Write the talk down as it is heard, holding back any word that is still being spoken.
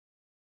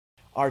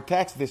Our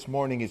text this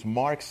morning is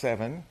Mark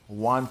 7,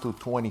 1 to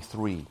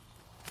 23.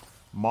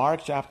 Mark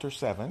chapter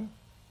 7,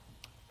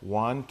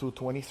 1 to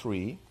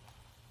 23.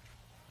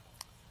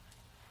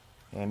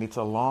 And it's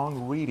a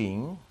long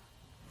reading.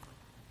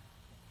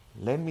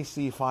 Let me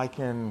see if I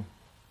can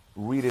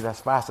read it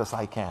as fast as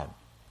I can,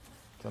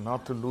 so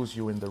not to lose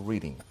you in the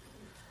reading.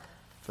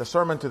 The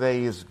sermon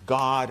today is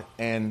God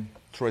and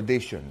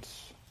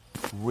traditions,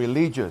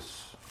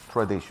 religious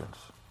traditions.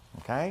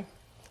 Okay?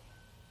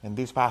 And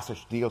this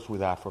passage deals with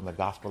that from the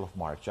Gospel of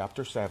Mark,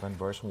 chapter 7,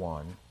 verse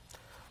 1.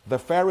 The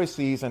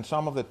Pharisees and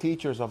some of the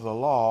teachers of the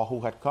law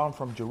who had come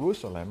from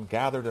Jerusalem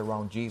gathered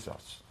around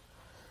Jesus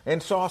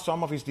and saw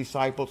some of his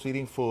disciples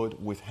eating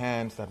food with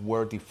hands that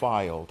were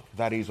defiled,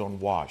 that is,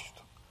 unwashed.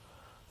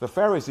 The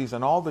Pharisees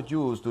and all the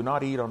Jews do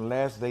not eat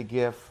unless they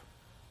give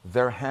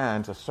their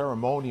hands a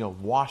ceremonial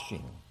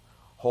washing,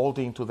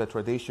 holding to the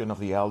tradition of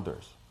the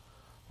elders.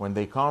 When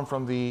they come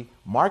from the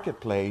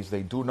marketplace,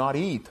 they do not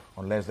eat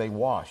unless they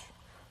wash.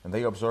 And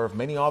they observe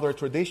many other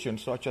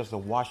traditions, such as the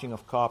washing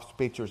of cups,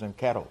 pitchers, and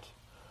kettles.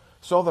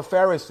 So the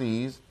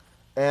Pharisees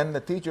and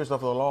the teachers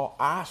of the law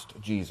asked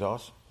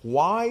Jesus,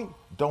 "Why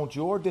don't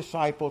your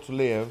disciples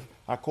live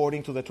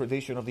according to the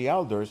tradition of the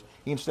elders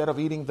instead of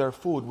eating their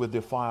food with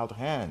defiled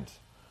hands?"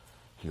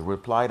 He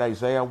replied,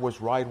 "Isaiah was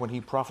right when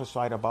he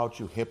prophesied about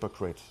you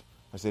hypocrites.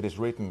 As it is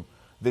written,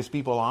 'This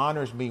people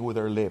honors me with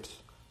their lips,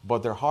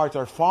 but their hearts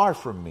are far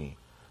from me.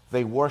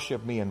 They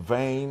worship me in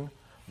vain.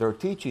 Their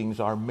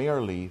teachings are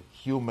merely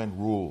human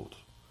rules.'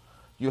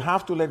 You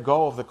have to let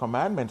go of the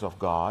commandments of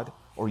God,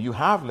 or you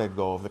have let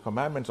go of the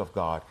commandments of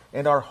God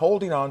and are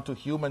holding on to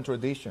human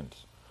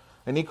traditions."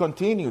 And he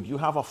continued, "You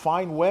have a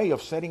fine way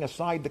of setting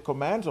aside the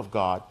commands of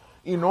God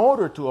in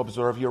order to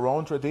observe your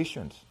own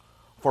traditions.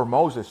 For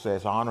Moses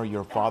says, 'Honor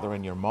your father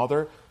and your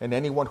mother, and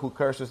anyone who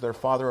curses their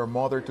father or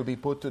mother to be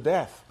put to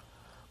death.'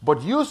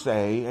 But you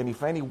say, and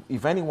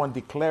if anyone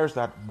declares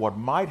that what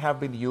might have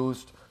been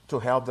used to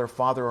help their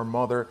father or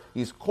mother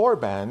is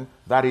korban,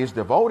 that is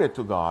devoted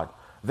to God,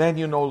 then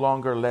you no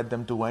longer let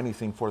them do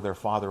anything for their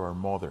father or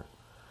mother.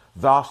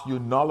 Thus you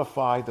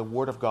nullify the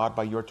word of God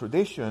by your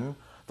tradition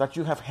that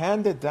you have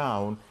handed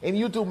down, and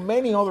you do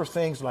many other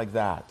things like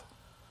that."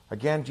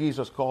 Again,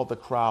 Jesus called the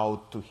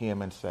crowd to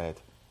him and said,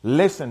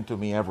 "Listen to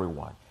me,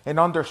 everyone, and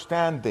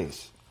understand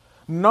this.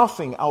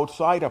 Nothing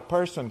outside a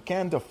person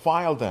can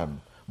defile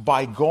them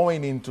by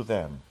going into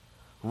them.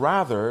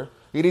 Rather,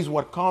 it is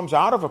what comes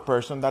out of a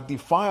person that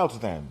defiles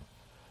them."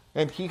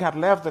 And he had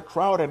left the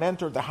crowd and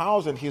entered the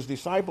house, and his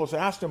disciples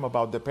asked him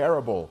about the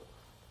parable.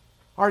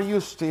 "Are you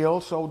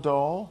still so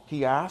dull?"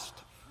 he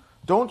asked.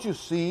 "Don't you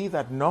see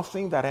that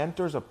nothing that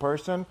enters a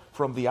person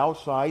from the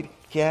outside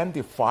can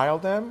defile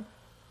them?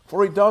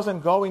 For it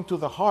doesn't go into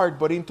the heart,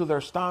 but into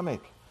their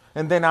stomach,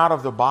 and then out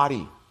of the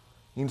body."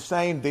 In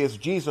saying this,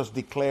 Jesus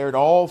declared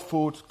all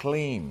foods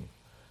clean.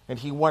 And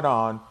he went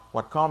on,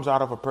 "What comes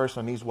out of a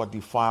person is what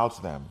defiles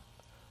them.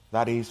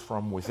 That is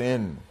from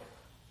within.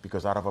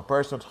 Because out of a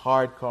person's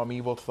heart come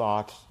evil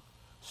thoughts,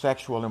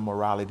 sexual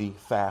immorality,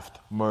 theft,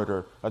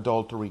 murder,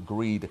 adultery,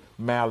 greed,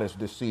 malice,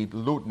 deceit,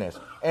 lewdness,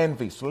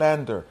 envy,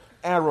 slander,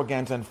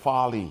 arrogance, and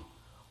folly.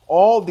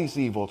 All these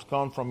evils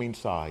come from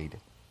inside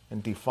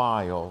and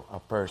defile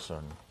a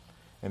person."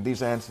 And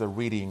this ends the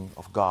reading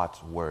of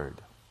God's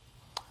word.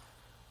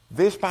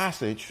 This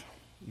passage,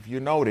 if you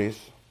notice,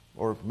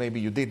 or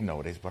maybe you did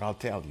notice, but I'll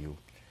tell you,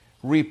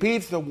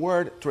 repeats the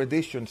word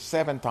tradition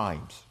 7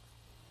 times.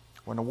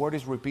 When a word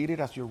is repeated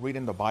as you read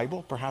in the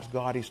Bible, perhaps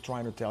God is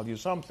trying to tell you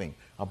something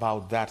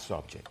about that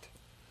subject.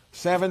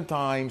 7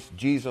 times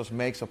Jesus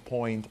makes a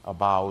point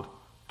about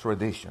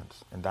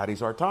traditions, and that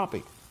is our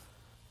topic,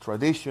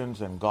 traditions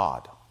and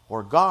God,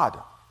 or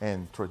God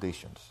and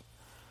traditions.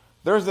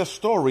 There's the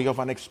story of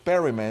an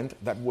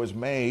experiment that was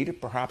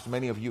made, perhaps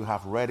many of you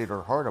have read it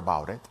or heard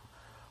about it,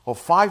 of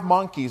 5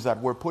 monkeys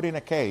that were put in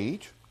a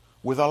cage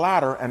with a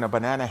ladder and a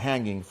banana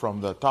hanging from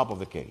the top of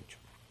the cage.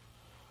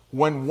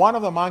 When one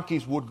of the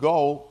monkeys would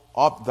go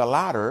up the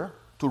ladder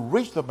to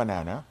reach the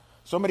banana,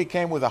 somebody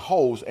came with a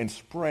hose and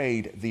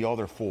sprayed the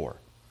other 4.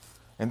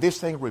 And this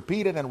thing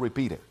repeated and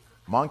repeated.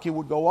 Monkey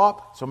would go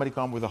up, somebody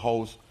come with a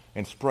hose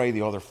and spray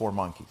the other 4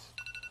 monkeys.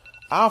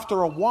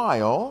 After a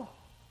while,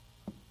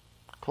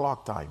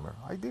 clock timer.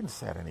 I didn't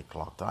set any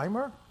clock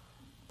timer,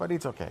 but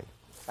it's okay.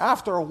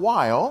 After a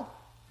while,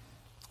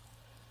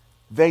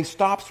 they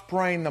stopped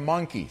spraying the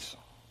monkeys.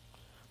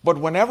 But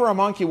whenever a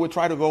monkey would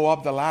try to go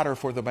up the ladder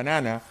for the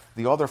banana,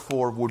 the other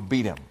 4 would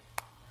beat him.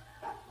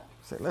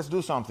 Say, "Let's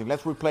do something.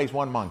 Let's replace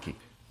one monkey."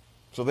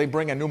 So they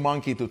bring a new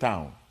monkey to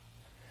town.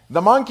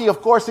 The monkey,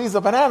 of course, sees the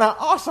banana.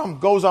 Awesome.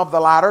 Goes up the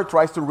ladder,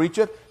 tries to reach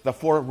it. The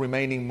 4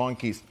 remaining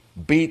monkeys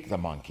beat the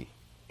monkey.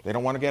 They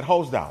don't want to get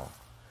hosed down.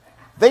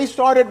 They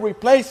started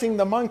replacing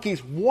the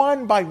monkeys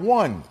one by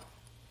one.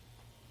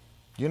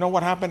 You know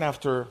what happened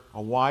after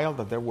a while?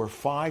 That there were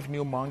 5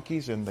 new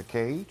monkeys in the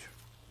cage.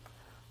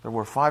 There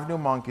were 5 new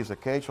monkeys, a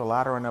cage, a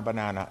ladder, and a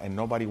banana, and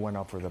nobody went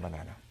up for the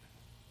banana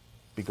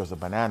because the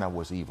banana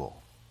was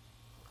evil.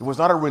 It was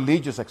not a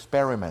religious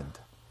experiment.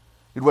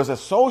 It was a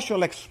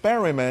social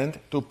experiment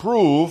to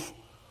prove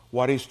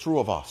what is true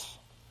of us.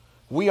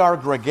 We are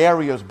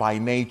gregarious by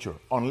nature,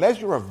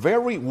 unless you're a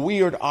very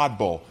weird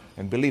oddball.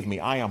 And believe me,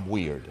 I am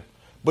weird.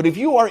 But if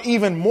you are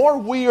even more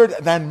weird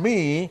than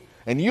me,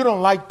 and you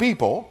don't like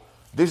people,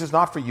 this is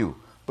not for you.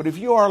 But if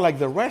you are like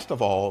the rest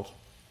of all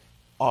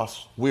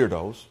us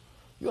weirdos,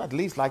 you at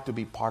least like to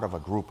be part of a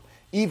group,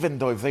 even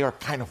though if they are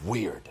kind of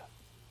weird.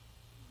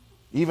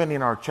 Even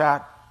in our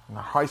chat, in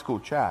our high school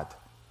chat,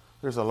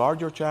 there's a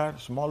larger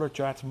chat, smaller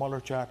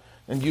chat,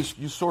 and you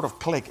sort of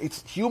click.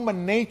 It's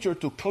human nature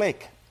to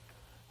click.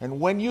 And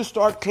when you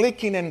start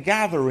clicking and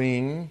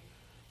gathering,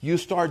 you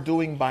start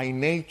doing by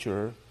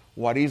nature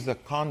what is the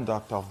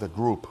conduct of the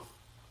group.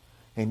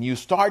 And you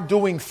start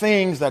doing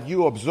things that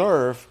you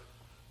observe,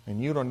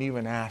 and you don't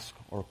even ask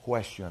or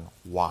question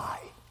why.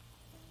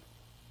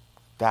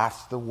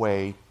 That's the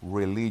way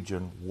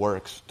religion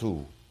works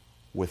too,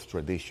 with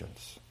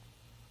traditions.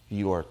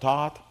 You are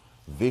taught,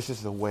 this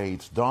is the way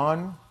it's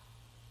done,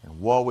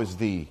 and woe is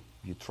thee.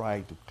 You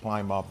try to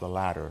climb up the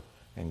ladder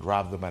and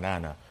grab the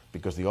banana,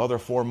 because the other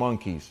 4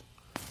 monkeys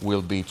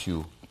will beat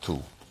you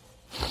too.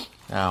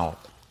 Now,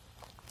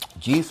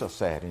 Jesus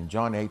said in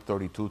John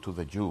 8:32 to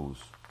the Jews,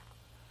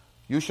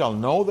 you shall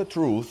know the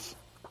truth,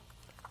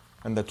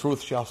 and the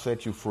truth shall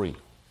set you free.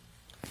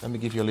 Let me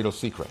give you a little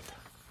secret.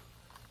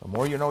 The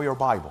more you know your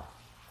Bible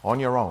on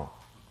your own,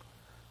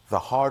 the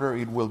harder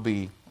it will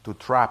be to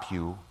trap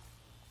you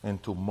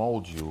and to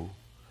mold you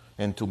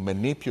and to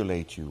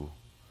manipulate you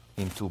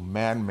into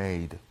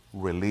man-made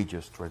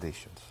religious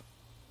traditions.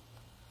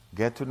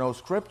 Get to know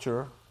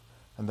Scripture,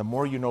 and the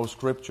more you know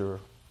Scripture,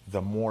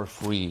 the more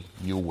free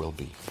you will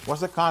be.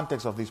 What's the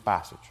context of this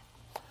passage?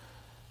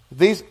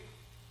 This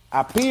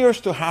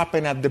appears to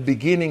happen at the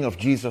beginning of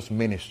Jesus'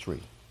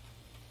 ministry.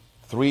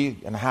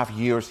 3.5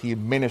 years he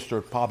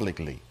ministered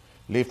publicly.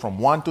 Lived from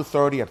 1 to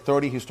 30. At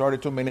 30 he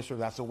started to minister.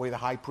 That's the way the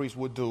high priest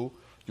would do.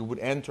 You would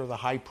enter the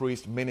high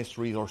priest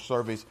ministry or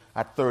service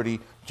at 30.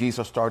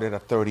 Jesus started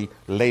at 30,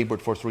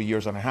 labored for 3.5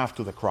 years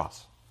to the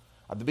cross.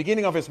 At the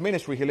beginning of his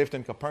ministry, he lived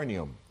in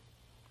Capernaum,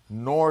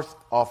 north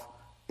of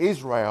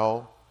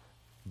Israel,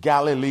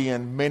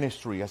 Galilean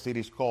ministry, as it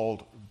is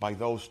called by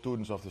those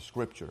students of the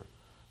Scripture.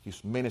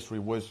 His ministry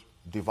was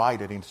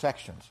divided in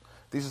sections.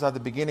 This is at the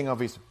beginning of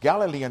his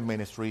Galilean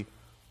ministry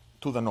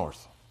to the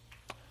north.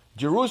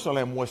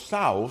 Jerusalem was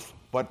south,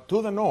 but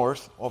to the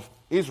north of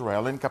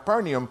Israel, in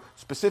Capernaum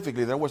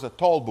specifically, there was a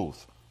toll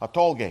booth, a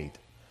toll gate.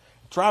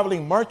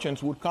 Traveling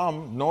merchants would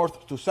come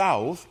north to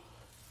south,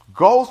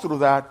 go through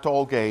that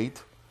toll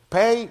gate,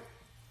 pay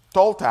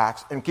toll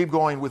tax, and keep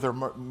going with their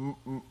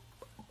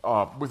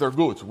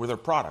goods, with their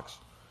products.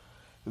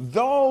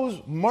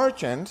 Those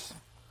merchants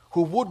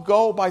who would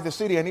go by the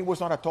city, and it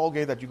was not a toll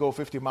gate that you go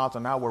 50 miles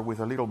an hour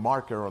with a little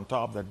marker on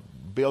top that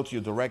builds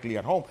you directly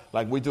at home,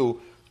 like we do.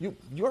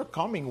 You're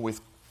coming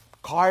with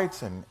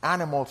carts and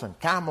animals and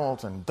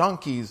camels and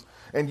donkeys,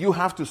 and you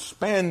have to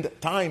spend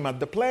time at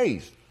the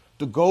place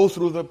to go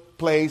through the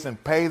place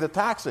and pay the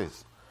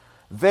taxes.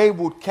 They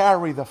would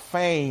carry the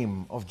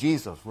fame of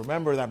Jesus.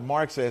 Remember that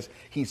Mark says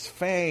his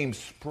fame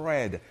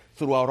spread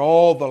throughout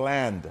all the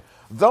land.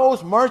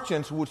 Those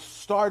merchants would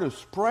start to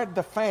spread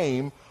the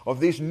fame of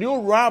this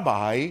new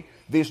rabbi,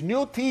 this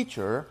new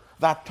teacher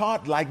that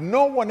taught like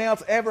no one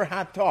else ever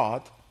had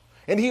taught.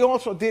 And he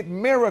also did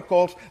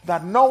miracles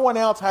that no one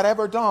else had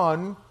ever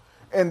done.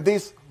 And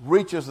this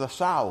reaches the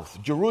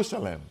south,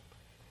 Jerusalem.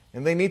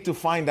 And they need to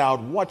find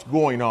out what's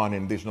going on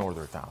in this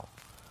northern town.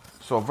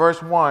 So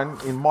verse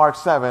 1 in Mark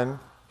 7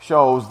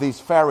 shows these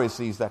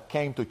Pharisees that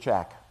came to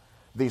check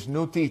this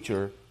new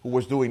teacher who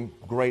was doing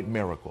great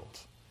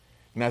miracles.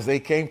 And as they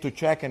came to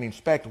check and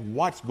inspect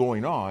what's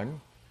going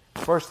on,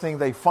 first thing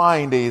they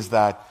find is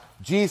that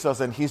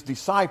Jesus and his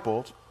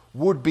disciples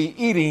would be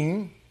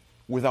eating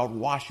without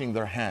washing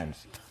their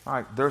hands. All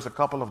right, there's a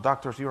couple of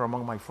doctors here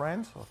among my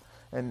friends,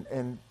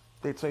 and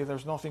they'd say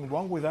there's nothing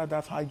wrong with that.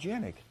 That's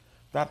hygienic.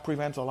 That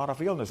prevents a lot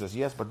of illnesses.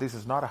 Yes, but this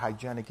is not a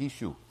hygienic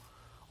issue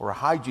or a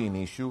hygiene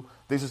issue.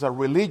 This is a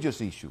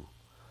religious issue.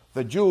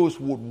 The Jews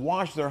would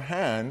wash their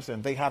hands,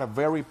 and they had a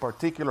very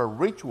particular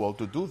ritual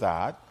to do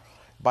that,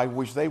 by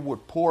which they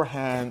would pour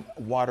hand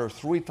water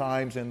 3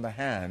 times in the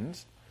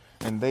hands,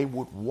 and they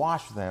would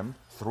wash them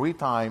 3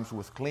 times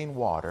with clean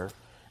water.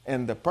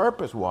 And the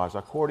purpose was,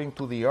 according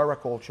to the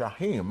Oracle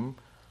Shahim,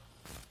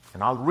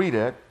 and I'll read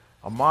it,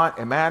 a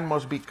man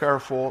must be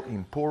careful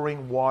in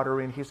pouring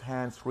water in his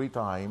hands 3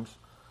 times,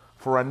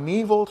 for an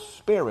evil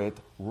spirit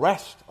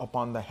rests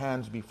upon the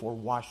hands before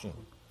washing.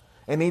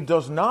 And it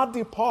does not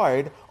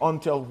depart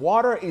until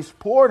water is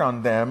poured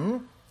on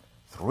them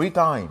 3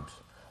 times.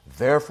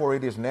 Therefore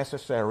it is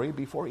necessary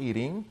before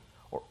eating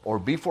or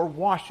before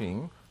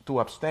washing to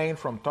abstain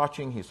from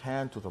touching his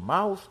hand to the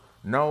mouth,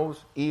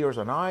 nose, ears,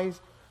 and eyes,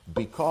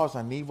 because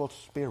an evil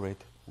spirit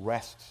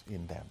rests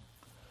in them.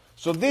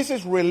 So this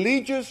is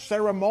religious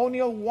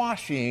ceremonial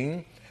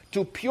washing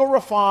to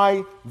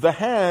purify the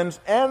hands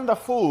and the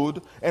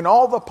food and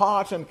all the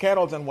pots and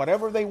kettles and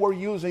whatever they were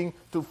using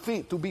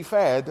to be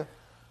fed,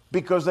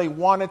 because they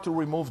wanted to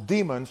remove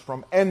demons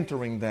from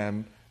entering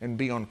them and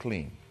be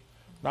unclean.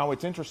 Now,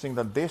 it's interesting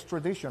that this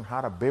tradition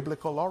had a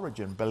biblical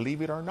origin,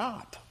 believe it or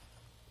not.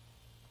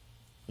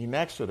 In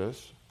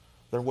Exodus,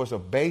 there was a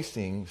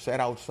basin set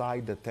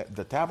outside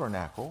the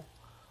tabernacle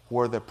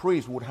where the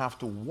priest would have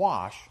to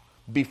wash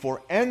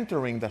before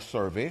entering the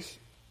service,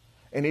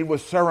 and it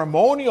was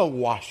ceremonial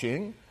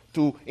washing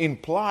to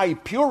imply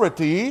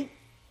purity.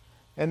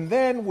 And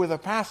then with the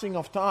passing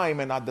of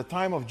time, and at the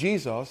time of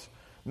Jesus,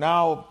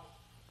 now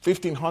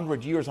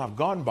 1,500 years have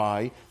gone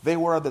by, they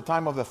were at the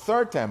time of the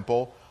third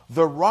temple.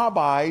 The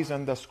rabbis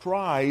and the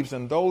scribes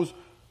and those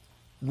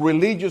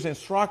religious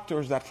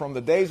instructors that from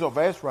the days of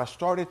Ezra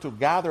started to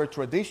gather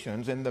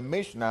traditions in the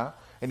Mishnah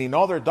and in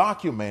other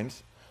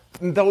documents,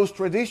 those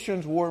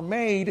traditions were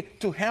made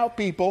to help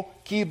people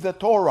keep the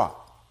Torah.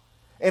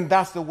 And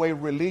that's the way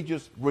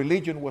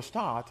religion was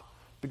taught,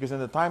 because in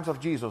the times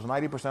of Jesus,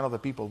 90% of the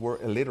people were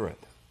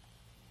illiterate.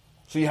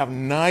 So you have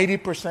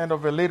 90%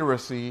 of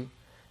illiteracy,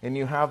 and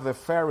you have the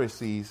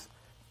Pharisees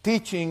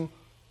teaching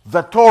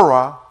the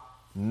Torah,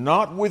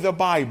 not with the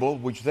Bible,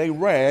 which they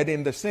read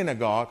in the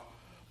synagogue,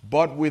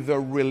 but with the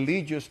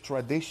religious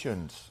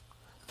traditions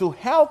to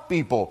help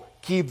people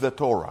keep the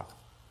Torah.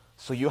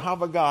 So you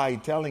have a guy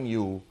telling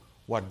you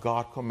what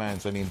God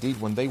commands. And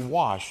indeed, when they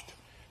washed,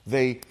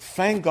 they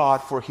thanked God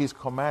for His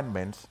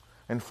commandments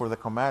and for the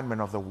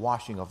commandment of the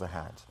washing of the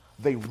hands.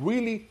 They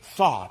really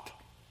thought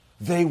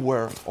they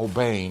were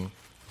obeying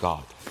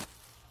God.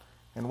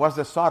 And what's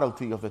the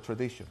subtlety of the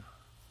tradition?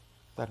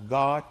 That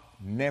God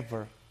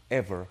never,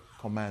 ever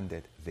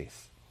commanded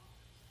this.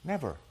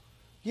 Never.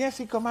 Yes,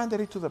 He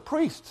commanded it to the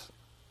priests,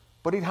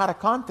 but it had a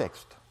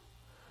context.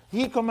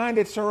 He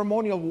commanded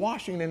ceremonial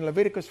washing in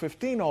Leviticus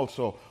 15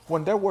 also,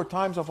 when there were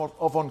times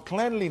of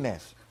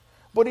uncleanliness.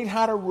 But it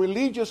had a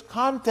religious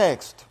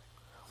context.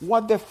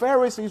 What the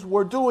Pharisees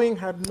were doing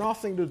had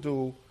nothing to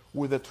do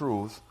with the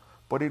truth,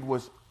 but it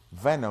was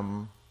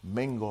venom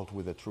mingled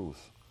with the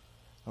truth.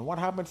 And what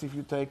happens if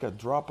you take a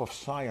drop of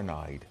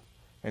cyanide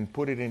and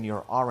put it in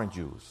your orange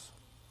juice?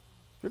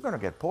 You're going to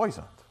get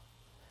poisoned.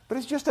 But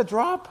it's just a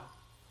drop.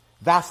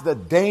 That's the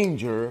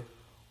danger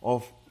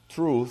of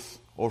truth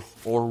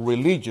or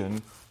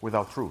religion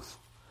without truth.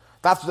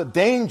 That's the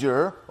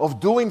danger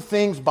of doing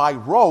things by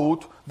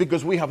rote,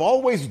 because we have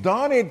always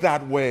done it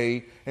that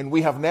way and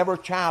we have never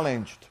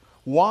challenged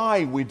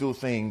why we do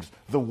things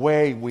the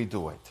way we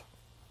do it.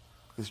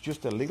 It's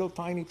just a little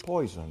tiny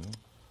poison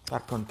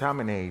that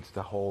contaminates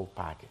the whole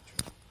package.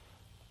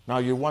 Now,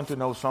 you want to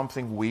know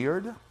something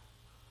weird?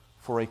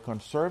 For a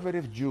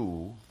conservative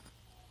Jew,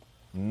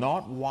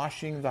 not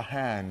washing the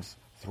hands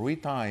 3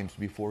 times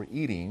before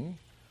eating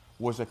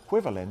was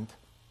equivalent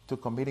to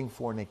committing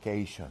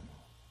fornication.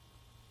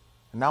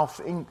 Now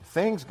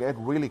things get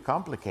really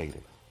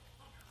complicated.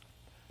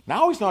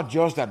 Now it's not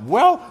just that,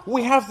 well,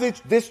 we have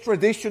this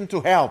tradition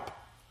to help.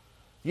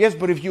 Yes,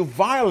 but if you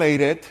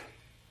violate it,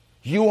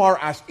 you are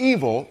as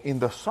evil in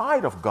the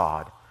sight of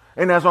God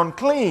and as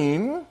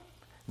unclean,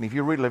 and if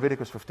you read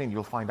Leviticus 15,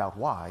 you'll find out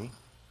why,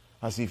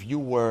 as if you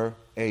were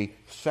a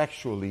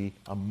sexually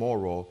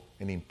immoral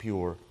and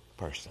impure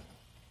person.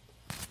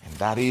 And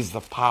that is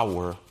the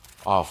power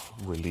of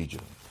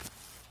religion.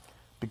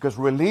 Because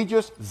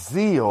religious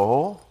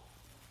zeal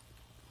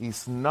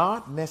is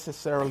not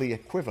necessarily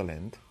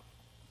equivalent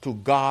to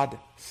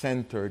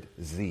God-centered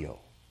zeal.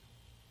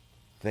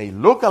 They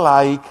look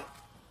alike,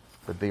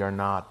 but they are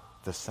not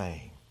the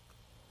same.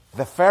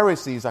 The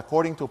Pharisees,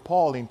 according to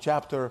Paul in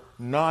chapter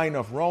 9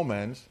 of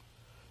Romans,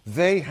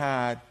 they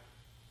had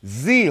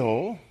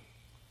zeal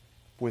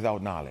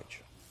without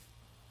knowledge.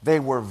 They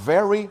were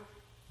very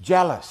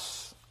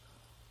jealous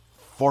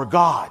for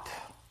God,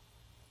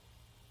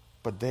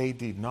 but they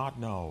did not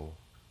know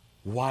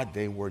what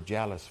they were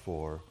jealous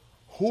for,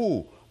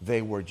 who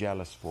they were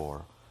jealous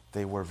for.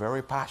 They were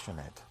very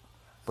passionate,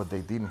 but they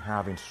didn't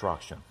have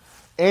instruction.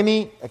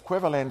 Any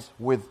equivalence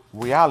with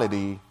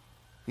reality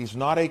is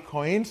not a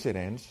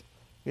coincidence.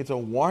 It's a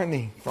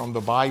warning from the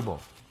Bible.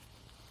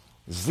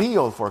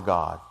 Zeal for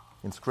God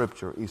in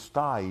Scripture is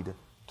tied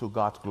to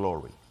God's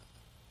glory.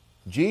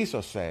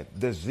 Jesus said,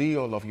 "The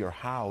zeal of your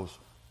house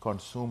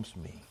consumes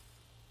me."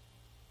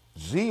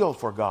 Zeal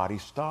for God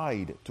is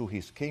tied to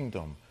His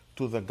kingdom,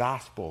 to the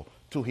gospel,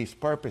 to His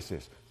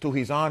purposes, to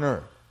His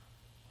honor.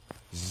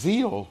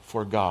 Zeal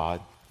for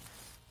God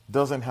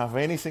doesn't have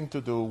anything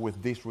to do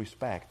with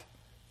disrespect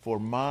for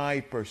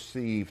my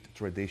perceived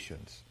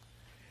traditions.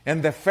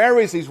 And the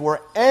Pharisees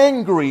were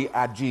angry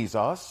at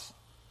Jesus,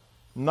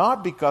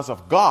 not because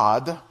of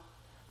God,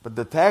 but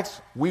the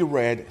text we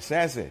read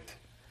says it,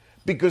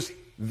 because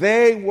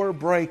they were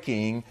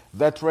breaking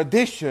the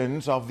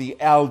traditions of the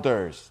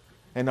elders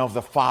and of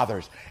the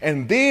fathers.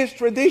 And these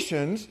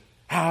traditions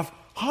have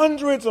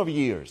hundreds of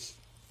years.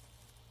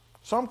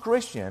 Some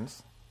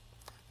Christians,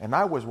 and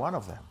I was one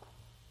of them,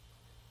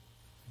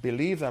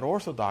 believe that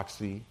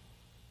orthodoxy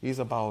is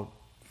about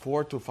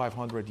 400 to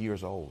 500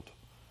 years old,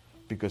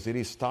 because it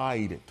is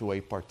tied to a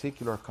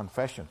particular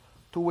confession,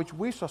 to which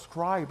we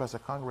subscribe as a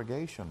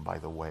congregation, by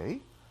the way.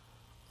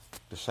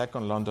 The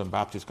Second London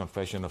Baptist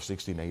Confession of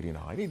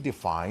 1689. It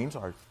defines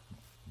our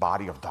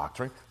body of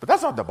doctrine, but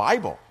that's not the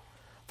Bible.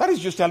 That is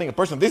just telling a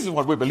person, this is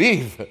what we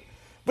believe.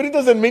 But it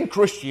doesn't mean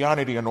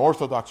Christianity and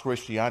Orthodox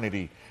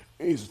Christianity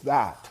is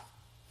that.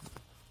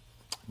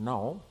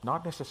 No,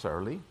 not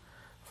necessarily.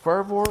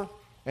 Fervor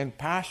and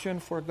passion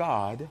for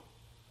God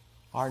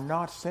are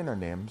not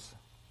synonyms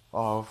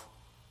of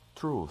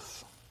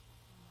truth.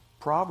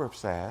 Proverbs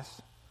says,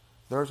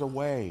 there's a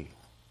way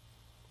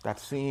that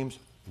seems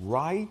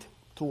right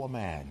to a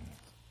man.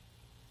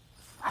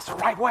 That's the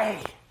right way.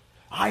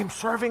 I'm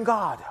serving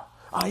God.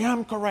 I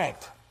am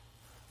correct.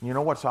 You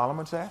know what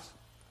Solomon says?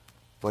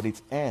 But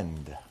its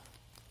end,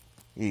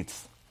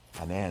 it's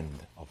an end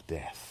of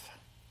death.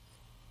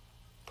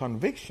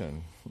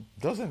 Conviction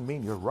doesn't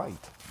mean you're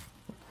right.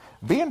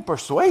 Being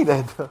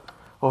persuaded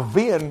of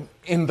being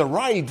in the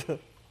right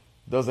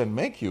doesn't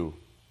make you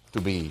to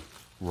be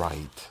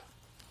right.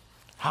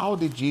 How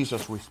did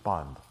Jesus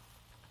respond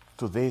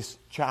to this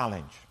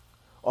challenge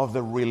of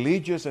the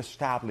religious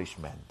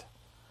establishment,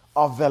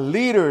 of the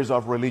leaders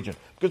of religion?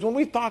 Because when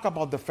we talk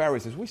about the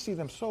Pharisees, we see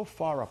them so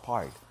far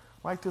apart,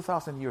 right?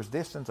 2,000 years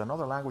distance,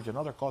 another language,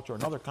 another culture,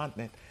 another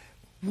continent.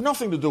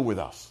 Nothing to do with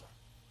us.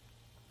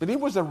 But it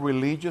was a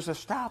religious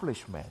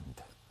establishment.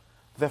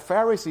 The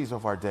Pharisees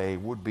of our day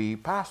would be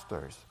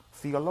pastors,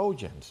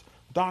 theologians,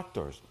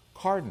 doctors,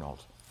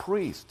 cardinals,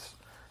 priests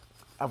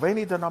of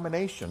any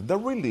denomination, the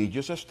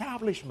religious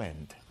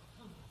establishment.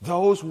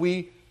 Those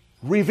we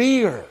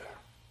revere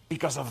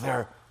because of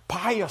their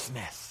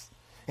piousness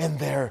and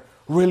their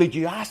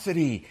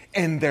religiosity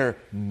and their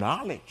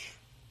knowledge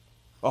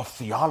of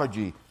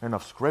theology and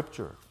of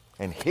Scripture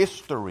and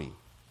history.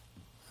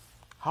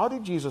 How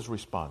did Jesus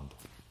respond?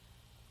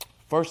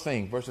 First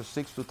thing, verses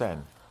 6 to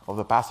 10 of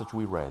the passage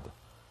we read.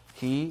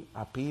 He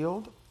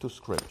appealed to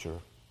Scripture.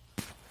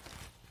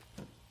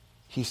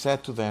 He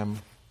said to them,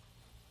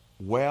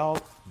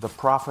 well, the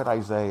prophet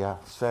Isaiah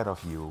said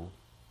of you,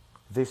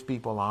 this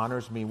people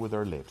honors me with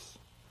their lips,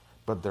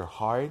 but their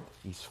heart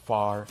is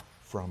far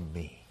from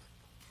me.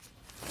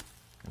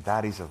 And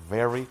that is a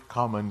very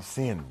common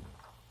sin.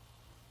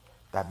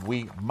 That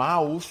we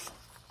mouth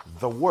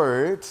the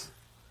words,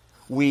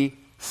 we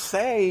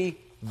say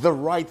the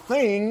right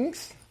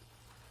things,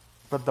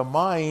 but the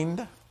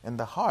mind and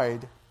the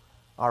heart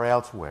are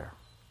elsewhere.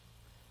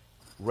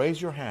 Raise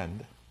your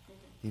hand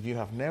if you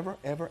have never,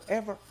 ever,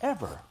 ever,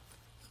 ever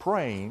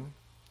praying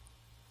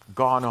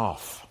gone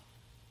off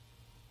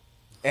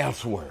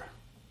elsewhere.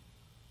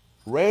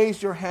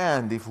 Raise your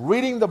hand if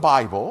reading the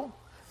Bible,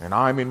 and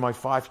I'm in my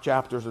 5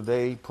 chapters a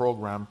day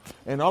program,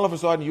 and all of a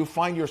sudden you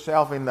find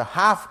yourself in the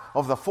half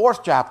of the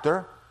 4th chapter,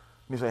 and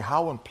you say,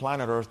 how on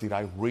planet Earth did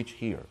I reach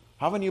here?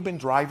 Haven't you been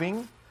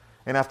driving?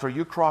 And after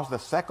you crossed the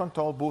second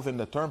toll booth in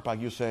the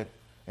turnpike, you said,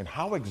 and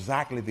how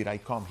exactly did I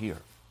come here?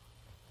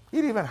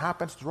 It even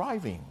happens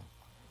driving.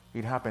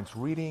 It happens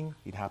reading.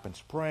 It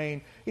happens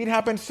praying. It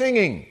happens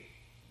singing.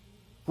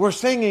 We're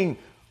singing,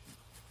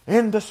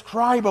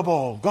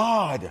 indescribable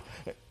God.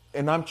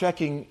 And I'm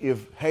checking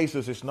if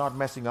Jesus is not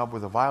messing up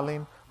with the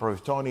violin, or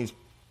if Tony's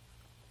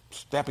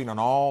stepping on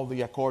all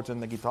the accords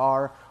in the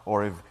guitar,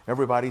 or if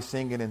everybody's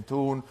singing in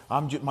tune.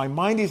 My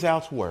mind is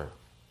elsewhere.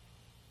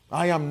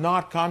 I am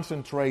not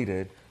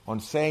concentrated on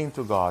saying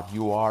to God,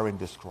 you are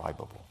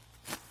indescribable.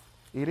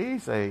 It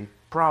is a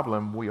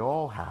problem we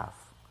all have.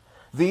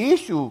 The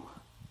issue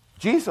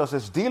Jesus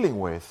is dealing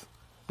with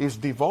is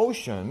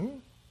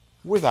devotion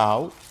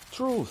without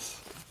truth.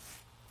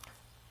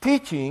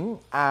 Teaching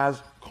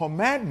as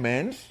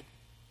commandments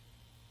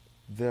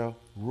the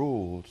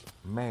rules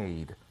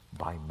made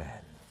by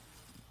men.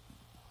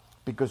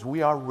 Because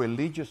we are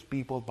religious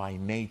people by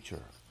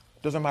nature.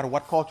 Doesn't matter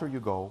what culture you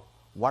go,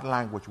 what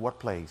language, what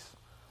place.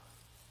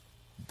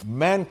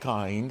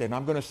 Mankind, and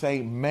I'm going to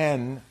say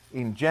men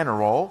in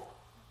general,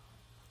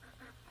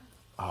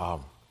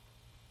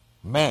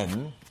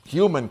 men,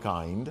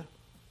 humankind,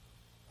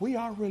 we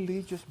are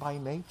religious by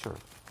nature.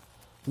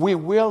 We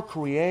will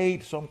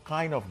create some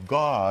kind of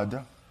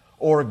God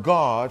or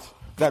gods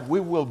that we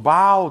will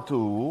bow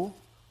to.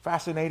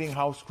 Fascinating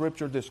how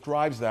Scripture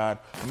describes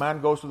that. A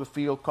man goes to the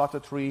field, cuts a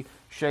tree,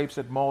 shapes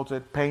it, molds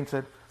it, paints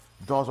it,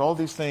 does all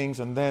these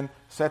things, and then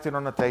sets it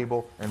on a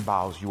table and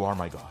bows, you are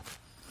my God.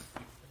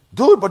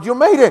 Dude, but you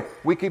made it.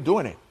 We keep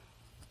doing it.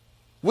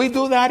 We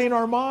do that in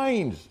our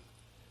minds.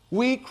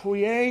 We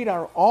create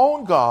our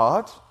own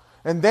gods,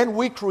 and then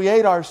we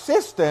create our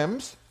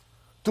systems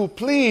to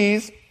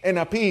please and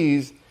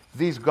appease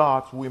these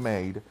gods we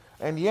made.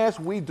 And yes,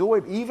 we do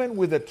it even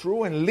with the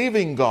true and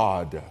living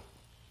God.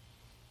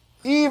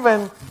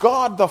 Even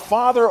God, the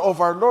Father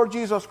of our Lord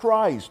Jesus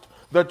Christ,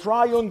 the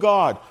triune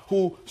God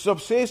who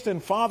subsists in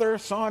Father,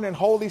 Son, and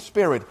Holy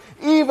Spirit.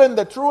 Even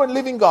the true and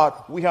living God,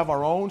 we have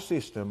our own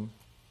system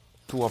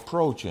to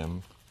approach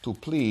Him, to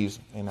please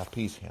and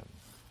appease Him.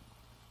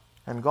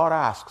 And God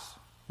asks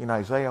in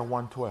Isaiah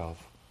 1:12,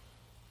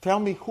 tell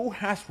me who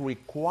has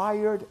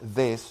required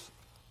this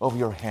of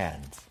your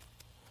hands?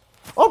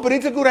 Oh, but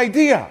it's a good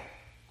idea.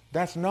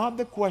 That's not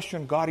the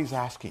question God is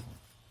asking.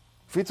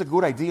 If it's a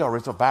good idea or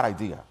it's a bad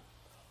idea.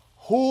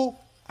 Who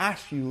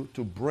asked you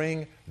to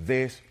bring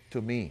this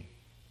to me?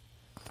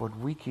 But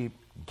we keep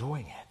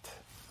doing it.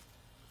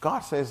 God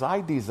says,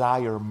 I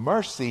desire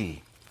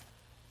mercy,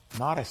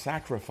 not a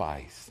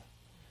sacrifice.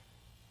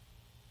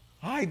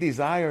 I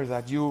desire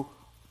that you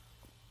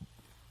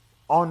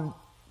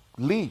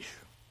unleash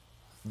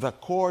the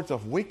cords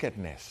of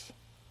wickedness,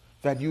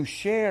 that you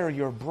share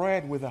your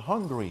bread with the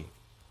hungry,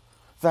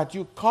 that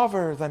you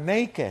cover the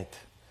naked,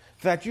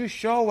 that you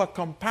show a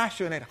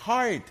compassionate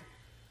heart.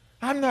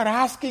 I'm not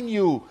asking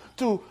you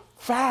to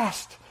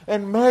fast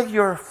and make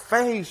your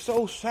face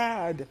so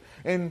sad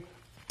and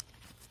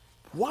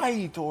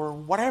white or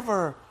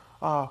whatever,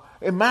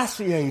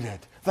 emaciated,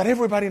 that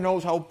everybody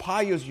knows how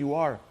pious you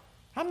are.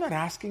 I'm not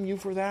asking you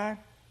for that.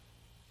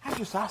 I'm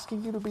just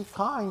asking you to be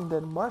kind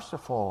and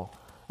merciful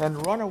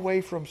and run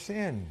away from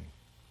sin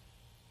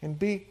and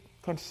be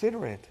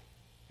considerate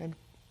and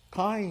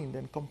kind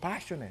and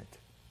compassionate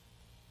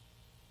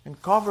and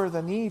cover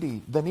the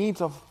needy, the needs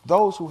of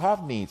those who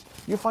have needs.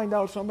 You find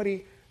out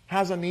somebody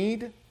has a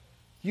need,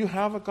 you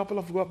have a couple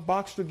of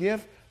bucks to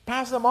give,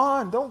 pass them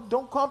on.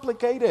 Don't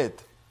complicate it.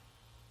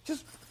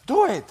 Just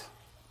do it.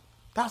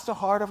 That's the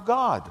heart of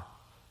God.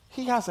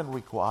 He hasn't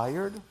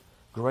required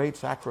great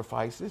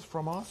sacrifices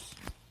from us.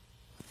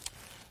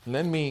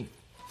 Let me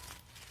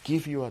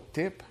give you a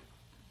tip.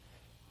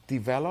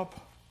 Develop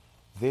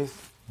this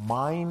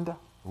mind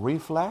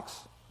reflex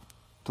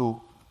to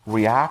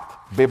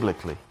react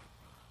biblically.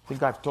 I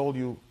think I've told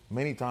you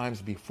many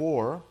times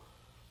before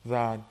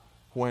that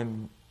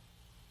when,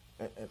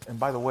 and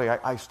by the way,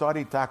 I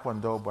studied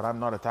Taekwondo, but I'm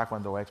not a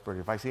Taekwondo expert.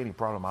 If I see any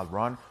problem, I'll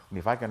run. And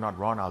if I cannot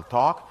run, I'll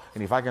talk.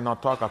 And if I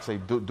cannot talk, I'll say,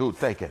 dude,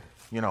 take it.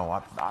 You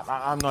know,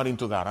 I'm not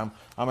into that.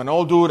 I'm an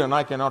old dude and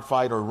I cannot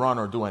fight or run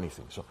or do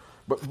anything. So,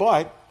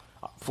 but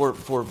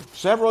for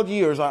several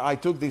years, I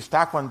took these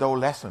Taekwondo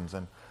lessons,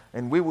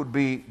 and we would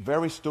be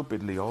very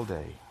stupidly all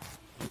day.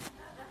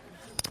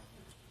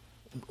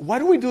 Why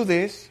do we do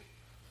this?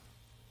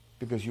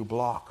 Because you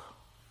block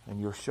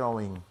and you're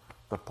showing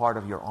the part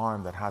of your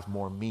arm that has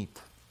more meat.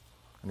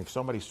 And if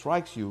somebody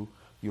strikes you,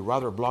 you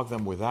rather block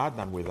them with that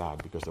than with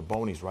that because the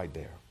bone is right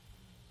there.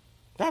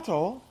 That's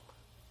all.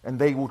 And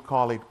they would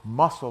call it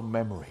muscle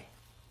memory.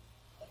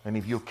 And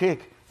if you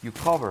kick, you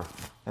cover,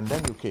 and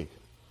then you kick.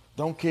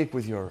 Don't kick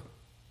with your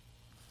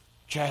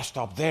chest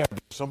up there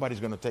because somebody's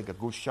going to take a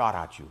good shot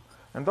at you.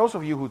 And those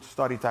of you who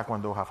study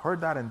Taekwondo have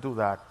heard that and do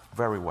that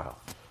very well.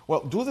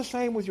 Well, do the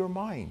same with your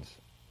minds.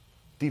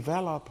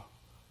 Develop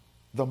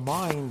the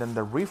mind and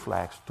the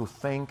reflex to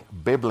think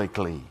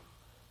biblically. Do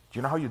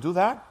you know how you do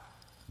that?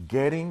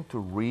 Getting to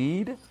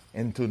read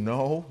and to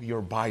know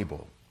your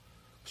Bible.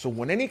 So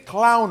when any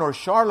clown or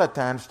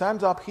charlatan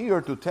stands up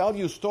here to tell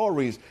you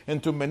stories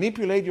and to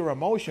manipulate your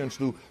emotions,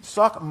 to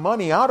suck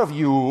money out of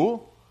you,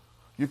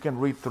 you can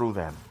read through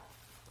them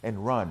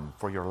and run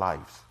for your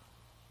lives.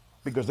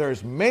 Because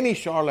there's many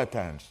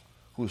charlatans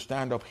who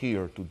stand up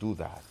here to do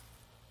that.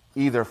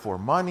 Either for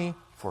money,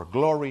 for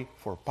glory,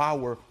 for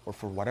power, or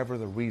for whatever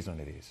the reason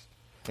it is.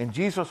 And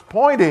Jesus'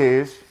 point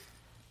is,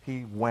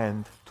 he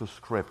went to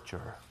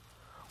Scripture.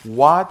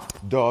 What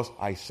does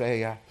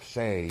Isaiah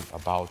say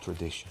about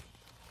tradition?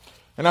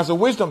 And as a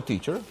wisdom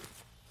teacher,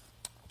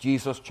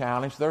 Jesus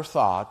challenged their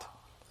thought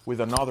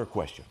with another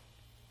question.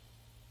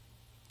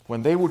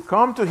 When they would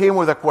come to him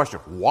with a question,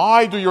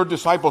 why do your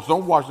disciples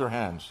don't wash their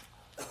hands?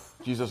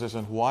 Jesus says,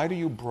 and why do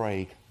you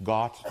break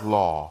God's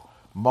law,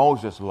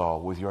 Moses' law,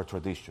 with your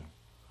tradition?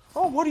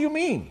 Oh, what do you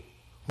mean?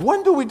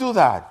 When do we do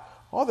that?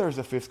 Oh, there's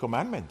the fifth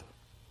commandment.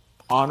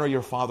 Honor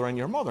your father and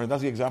your mother. And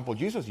that's the example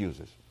Jesus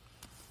uses.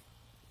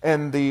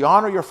 And the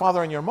honor your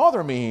father and your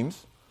mother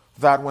means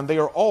that when they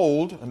are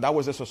old, and that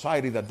was a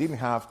society that didn't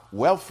have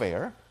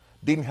welfare,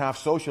 didn't have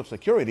social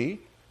security,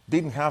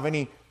 didn't have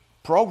any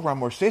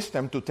program or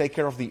system to take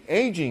care of the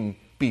aging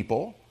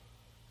people,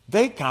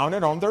 they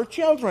counted on their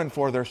children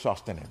for their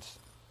sustenance.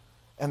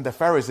 And the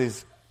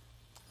Pharisees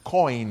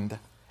coined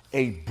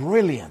a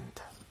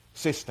brilliant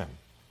system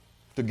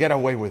to get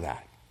away with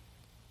that.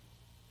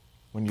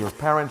 When your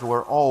parents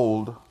were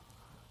old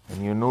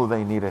and you knew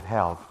they needed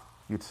help,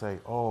 you'd say,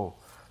 oh,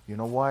 you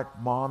know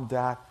what, Mom,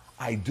 Dad,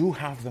 I do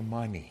have the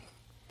money,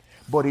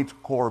 but it's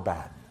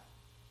korban.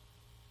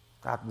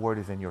 That word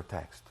is in your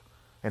text.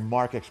 And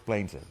Mark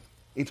explains it.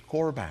 It's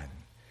korban.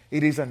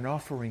 It is an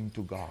offering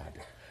to God.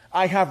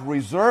 I have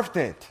reserved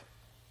it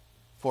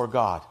for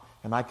God,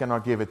 and I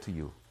cannot give it to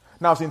you.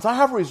 Now, since I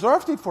have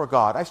reserved it for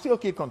God, I still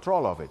keep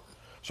control of it.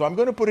 So I'm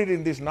going to put it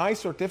in this nice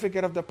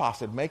certificate of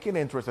deposit, making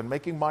interest and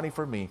making money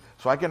for me,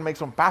 so I can make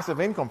some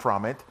passive income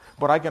from it,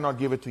 but I cannot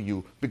give it to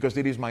you because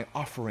it is my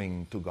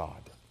offering to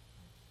God.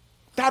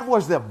 That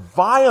was the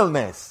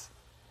vileness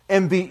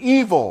and the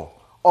evil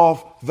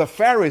of the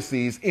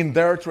Pharisees in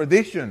their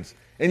traditions.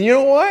 And you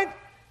know what?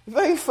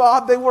 They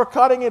thought they were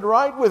cutting it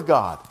right with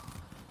God.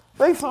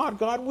 They thought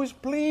God was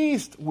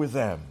pleased with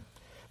them.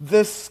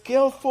 The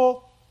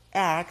skillful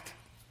act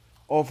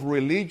of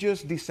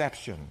religious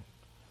deception.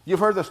 You've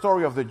heard the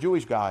story of the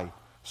Jewish guy.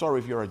 Sorry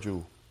if you're a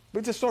Jew. But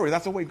it's a story.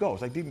 That's the way it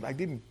goes. I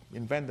didn't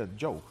invent the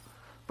joke.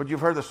 But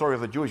you've heard the story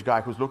of the Jewish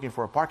guy who's looking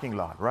for a parking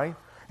lot, right?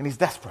 And he's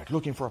desperate,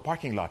 looking for a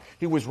parking lot.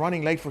 He was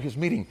running late for his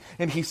meeting.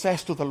 And he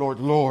says to the Lord,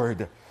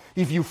 Lord,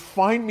 If you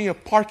find me a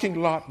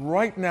parking lot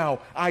right now,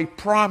 I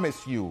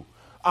promise you,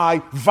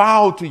 I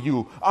vow to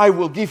you, I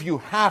will give you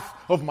half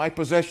of my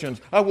possessions.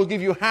 I will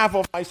give you half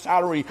of my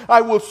salary.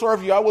 I will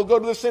serve you. I will go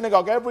to the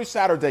synagogue every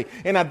Saturday.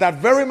 And at that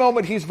very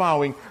moment he's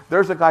vowing,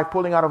 there's a guy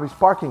pulling out of his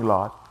parking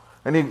lot,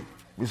 and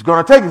he's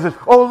going to take it. He says,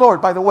 oh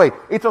Lord, by the way,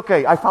 it's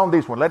okay. I found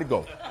this one. Let it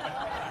go.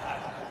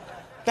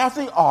 That's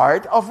the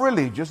art of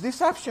religious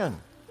deception.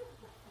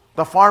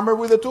 The farmer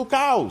with the 2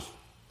 cows.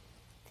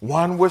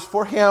 One was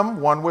for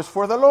him, one was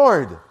for the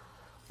Lord.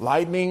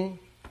 Lightning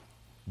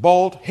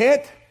bolt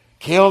hit,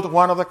 killed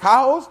one of the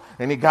cows,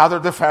 and he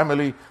gathered the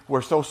family.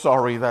 We're so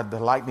sorry that the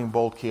lightning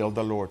bolt killed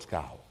the Lord's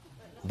cow.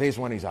 This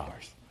one is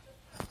ours.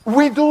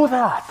 We do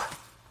that.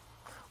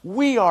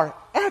 We are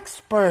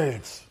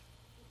experts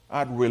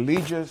at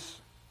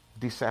religious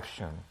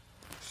deception,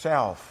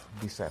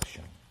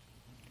 self-deception.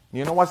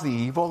 You know what's the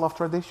evil of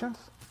traditions?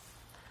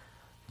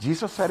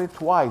 Jesus said it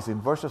twice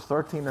in verses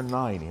 13 and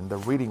 9 in the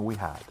reading we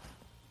had.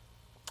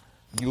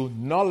 You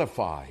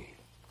nullify,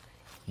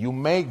 you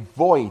make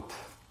void,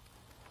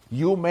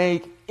 you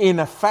make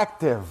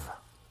ineffective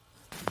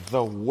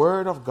the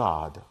Word of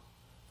God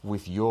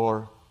with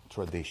your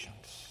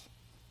traditions.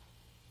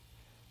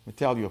 Let me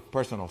tell you a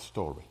personal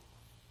story.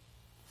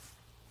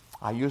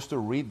 I used to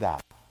read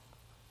that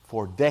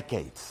for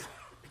decades.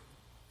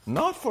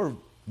 Not for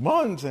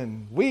months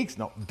and weeks,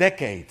 no,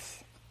 decades.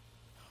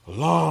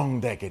 Long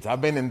decades.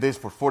 I've been in this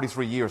for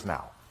 43 years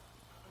now.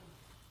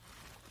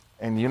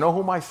 And you know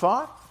whom I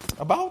thought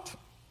about?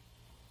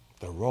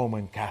 The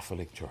Roman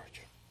Catholic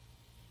Church.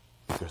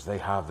 Because they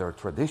have their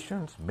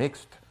traditions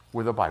mixed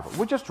with the Bible,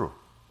 which is true.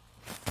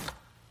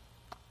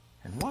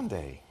 And one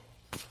day,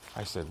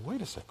 I said,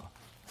 wait a second.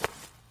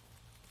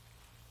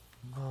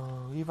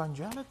 The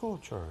evangelical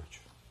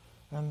church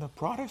and the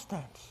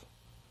Protestants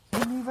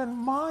and even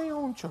my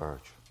own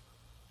church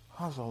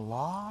has a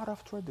lot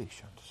of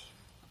traditions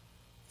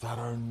that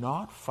are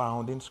not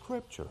found in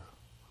Scripture.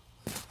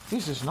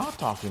 This is not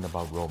talking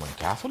about Roman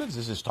Catholics.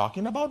 This is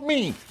talking about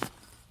me.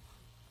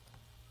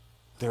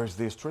 There's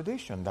this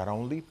tradition that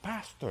only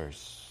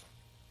pastors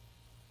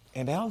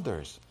and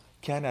elders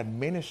can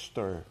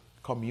administer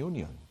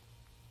communion.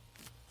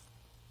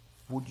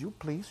 Would you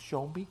please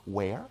show me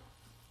where?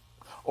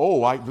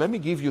 Let me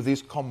give you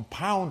this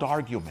compound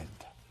argument.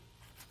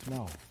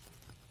 No,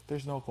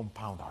 there's no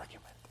compound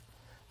argument.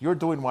 You're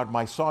doing what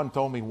my son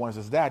told me once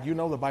as dad. You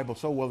know the Bible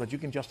so well that you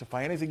can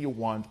justify anything you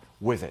want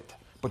with it.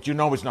 But you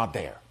know it's not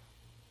there.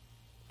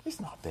 It's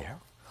not there.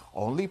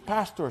 Only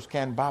pastors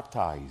can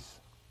baptize.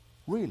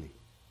 Really.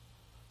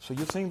 So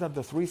you think that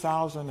the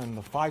 3,000 and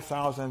the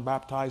 5,000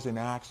 baptized in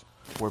Acts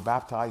were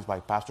baptized by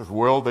pastors?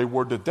 Well, they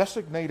were the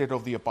designated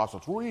of the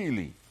apostles.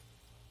 Really?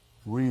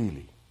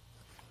 Really.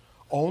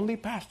 Only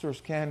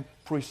pastors can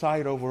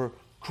preside over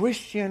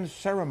Christian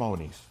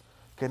ceremonies.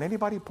 Can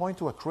anybody point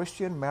to a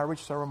Christian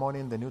marriage ceremony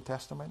in the New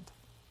Testament?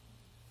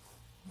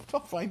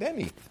 Don't find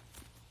any.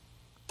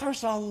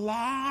 There's a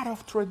lot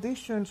of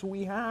traditions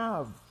we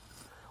have.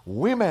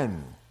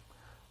 Women.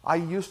 I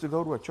used to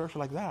go to a church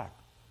like that.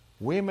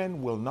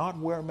 Women will not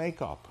wear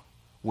makeup,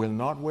 will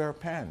not wear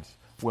pants,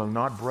 will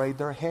not braid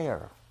their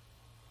hair.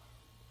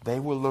 They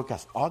will look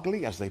as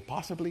ugly as they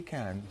possibly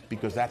can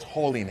because that's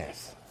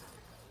holiness.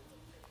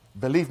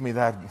 Believe me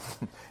that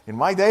in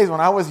my days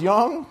when I was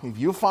young, if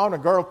you found a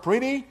girl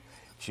pretty,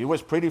 she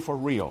was pretty for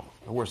real.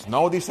 There was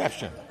no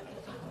deception.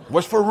 It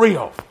was for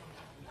real.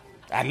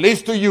 At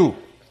least to you.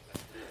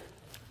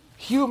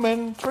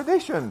 Human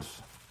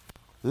traditions.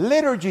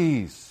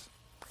 Liturgies.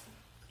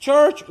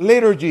 Church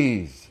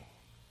liturgies.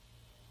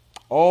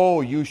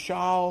 Oh, you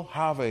shall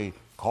have a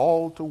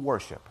call to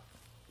worship.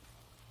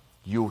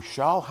 You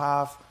shall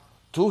have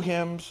 2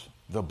 hymns,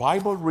 the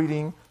Bible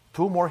reading,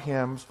 2 more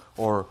hymns,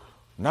 or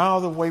now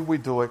the way we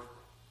do it.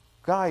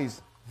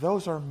 Guys,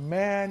 those are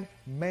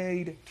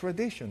man-made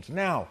traditions.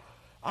 Now,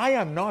 I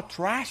am not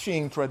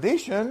trashing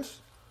traditions.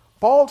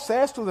 Paul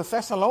says to the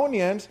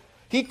Thessalonians,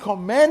 he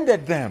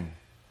commended them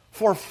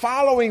for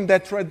following the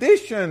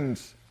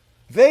traditions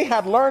they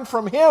had learned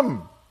from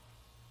him.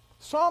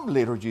 Some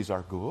liturgies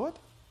are good.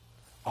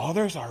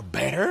 Others are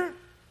better.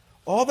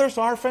 Others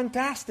are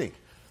fantastic.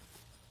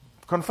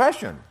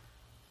 Confession.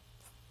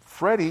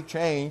 Freddie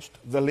changed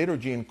the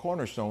liturgy in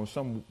Cornerstone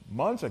some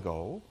months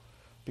ago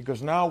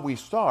because now we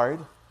start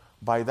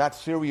by that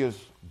serious,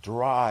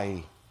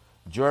 dry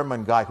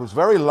German guy who's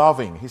very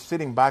loving. He's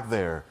sitting back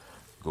there.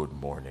 Good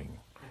morning.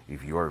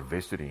 If you are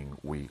visiting,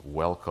 we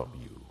welcome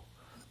you.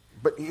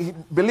 But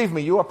believe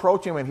me, you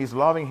approach him and he's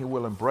loving. He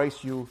will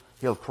embrace you.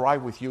 He'll cry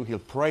with you. He'll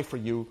pray for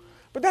you.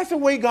 But that's the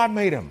way God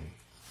made him.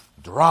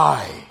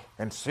 Dry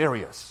and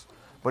serious.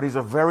 But he's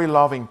a very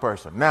loving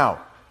person.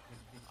 Now,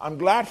 I'm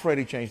glad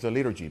Freddie changed the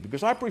liturgy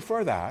because I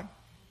prefer that.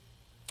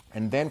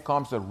 And then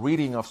comes the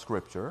reading of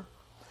Scripture.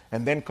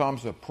 And then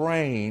comes the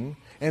praying.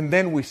 And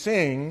then we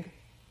sing.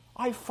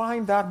 I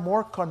find that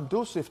more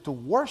conducive to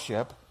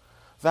worship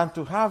than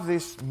to have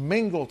these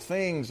mingled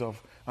things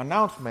of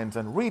announcements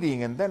and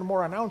reading and then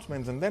more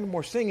announcements and then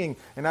more singing.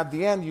 And at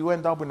the end, you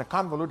end up in a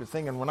convoluted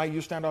thing. And when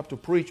you stand up to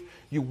preach,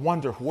 you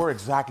wonder, where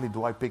exactly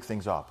do I pick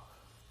things up?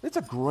 It's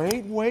a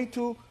great way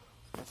to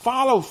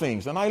follow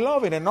things, and I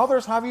love it. And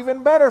others have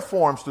even better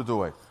forms to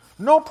do it.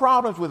 No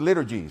problems with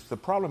liturgies. The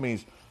problem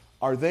is,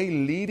 are they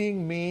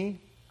leading me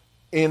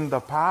in the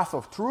path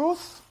of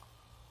truth,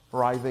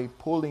 or are they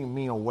pulling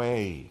me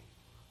away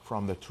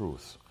from the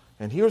truth?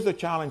 And here's the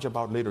challenge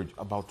about liturgy,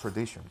 about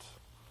traditions.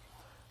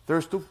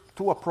 There's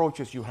two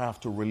approaches you have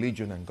to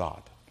religion and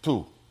God.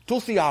 Two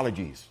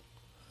theologies.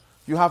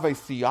 You have a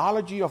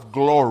theology of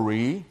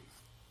glory,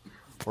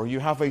 or you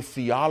have a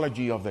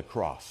theology of the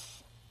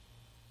cross.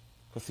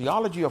 The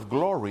theology of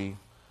glory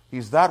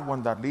is that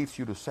one that leads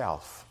you to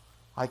self.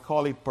 I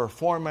call it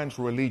performance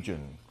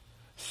religion.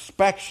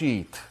 Spec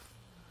sheet.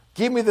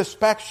 Give me the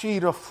spec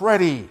sheet of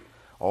Freddie.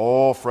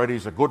 Oh,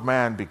 Freddie's a good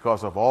man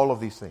because of all of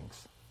these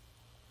things.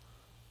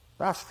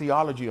 That's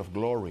theology of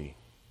glory.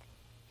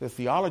 The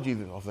theology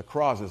of the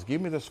cross is,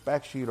 give me the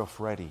spec sheet of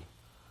Freddie.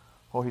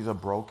 Oh, he's a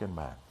broken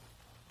man.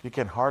 You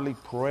can hardly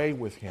pray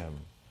with him,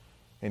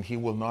 and he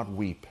will not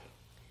weep.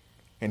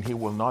 And he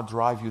will not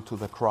drive you to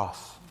the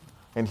cross.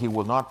 And he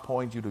will not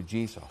point you to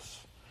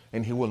Jesus.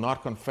 And he will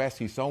not confess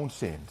his own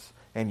sins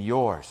and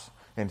yours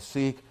and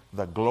seek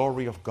the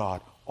glory of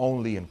God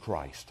only in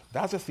Christ.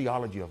 That's the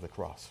theology of the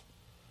cross.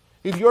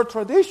 If your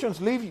traditions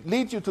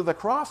lead you to the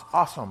cross,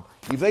 awesome.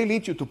 If they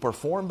lead you to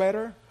perform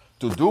better,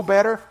 to do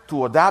better,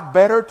 to adapt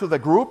better to the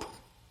group,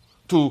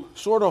 to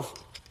sort of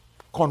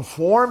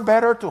conform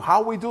better to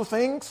how we do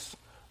things,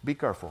 be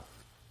careful.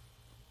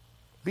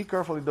 Be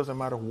careful, it doesn't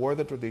matter where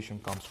the tradition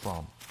comes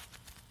from.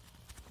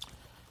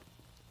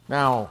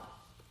 Now,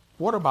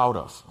 what about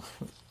us?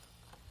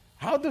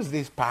 How does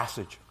this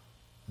passage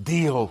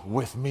deal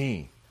with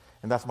me?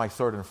 And that's my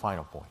third and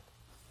final point.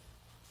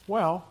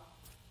 Well,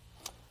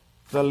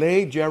 the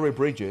late Jerry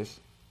Bridges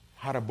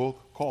had a book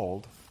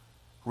called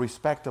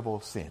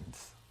Respectable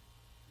Sins.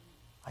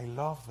 I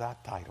love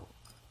that title.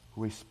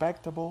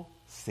 Respectable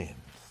Sins.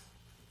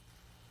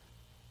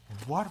 And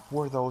what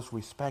were those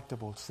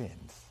respectable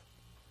sins?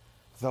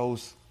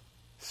 Those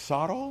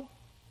subtle,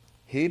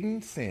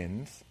 hidden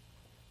sins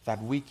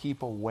that we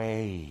keep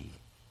away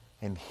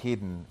and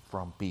hidden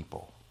from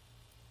people.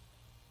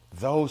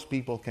 Those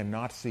people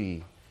cannot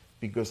see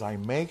because I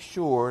make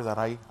sure that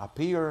I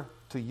appear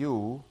to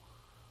you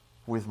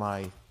with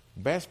my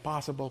best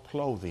possible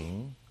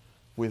clothing,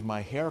 with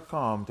my hair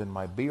combed and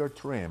my beard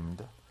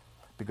trimmed,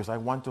 because I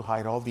want to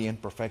hide all the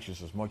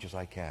imperfections as much as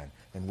I can.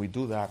 And we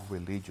do that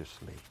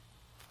religiously.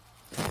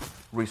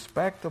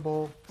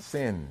 Respectable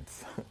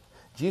sins.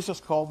 Jesus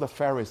called the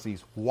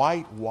Pharisees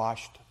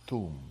whitewashed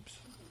tombs.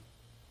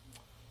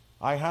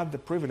 I had the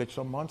privilege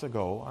some months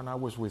ago, and I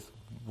was with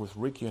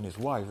Ricky and his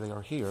wife, they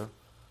are here,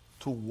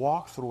 to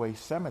walk through a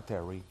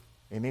cemetery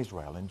in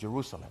Israel, in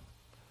Jerusalem.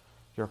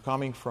 You're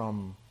coming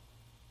from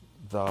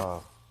the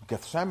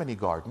Gethsemane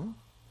garden,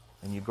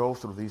 and you go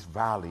through this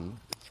valley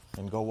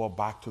and go up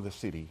back to the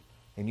city,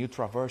 and you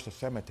traverse a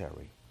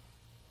cemetery.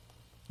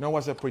 You know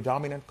what's the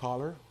predominant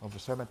color of the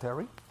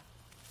cemetery?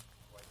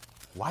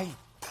 White.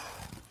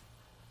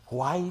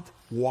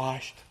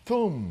 Whitewashed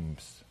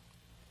tombs.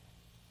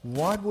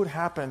 What would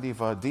happen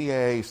if a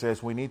DA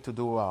says we need to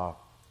do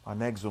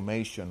an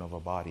exhumation of a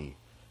body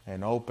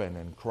and open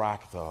and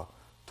crack the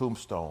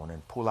tombstone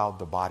and pull out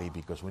the body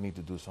because we need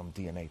to do some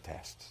DNA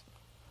tests?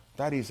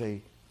 That is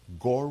a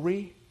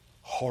gory,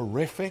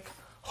 horrific,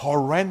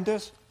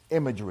 horrendous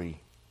imagery.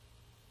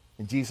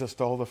 And Jesus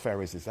told the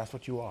Pharisees, that's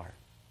what you are.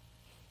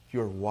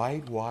 You're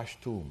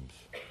whitewashed tombs.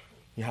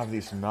 You have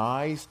these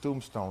nice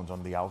tombstones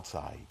on the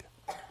outside.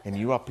 And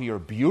you appear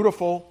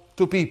beautiful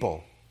to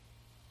people.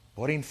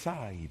 But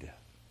inside,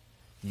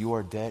 you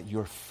are dead.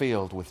 You're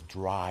filled with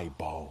dry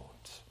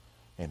bones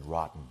and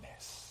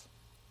rottenness.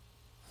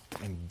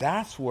 And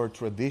that's where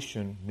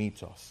tradition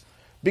meets us.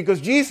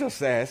 Because Jesus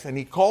says, and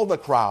he called the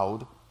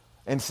crowd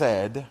and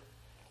said,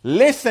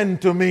 listen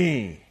to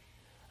me.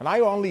 And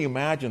I only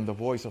imagine the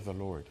voice of the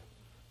Lord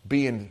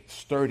being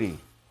sturdy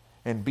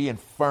and being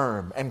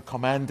firm and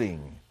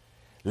commanding.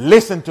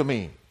 Listen to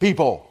me,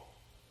 people.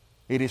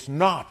 It is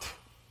not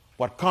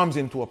what comes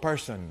into a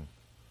person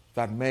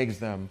that makes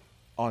them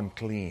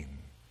unclean,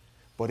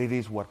 but it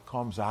is what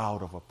comes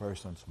out of a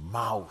person's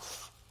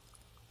mouth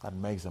that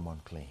makes them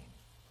unclean.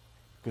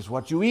 Because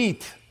what you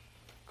eat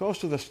goes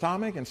to the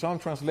stomach, and some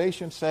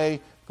translations say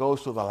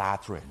goes to the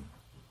latrine.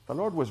 The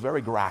Lord was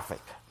very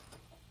graphic.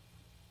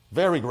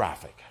 Very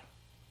graphic.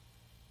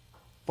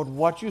 But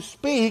what you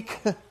speak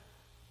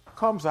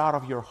comes out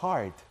of your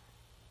heart,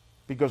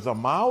 because the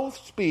mouth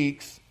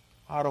speaks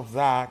out of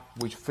that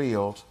which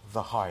fills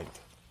the heart.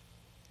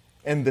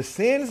 And the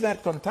sins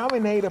that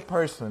contaminate a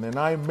person, and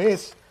I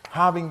miss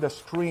having the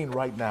screen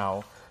right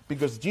now,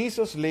 because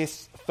Jesus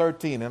lists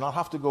 13, and I'll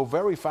have to go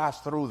very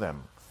fast through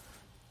them.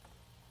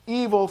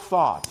 Evil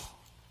thoughts.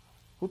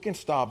 Who can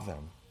stop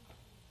them?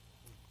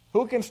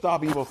 Who can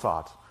stop evil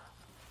thoughts?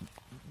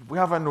 We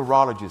have a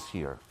neurologist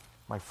here,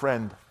 my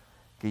friend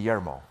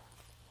Guillermo.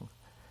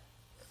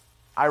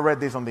 I read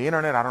this on the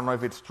internet. I don't know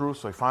if it's true,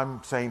 so if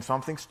I'm saying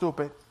something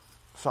stupid,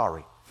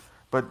 sorry.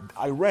 But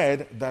I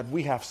read that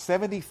we have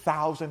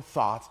 70,000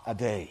 thoughts a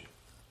day.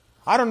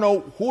 I don't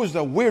know who's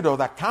the weirdo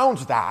that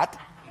counts that.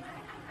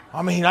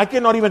 I mean, I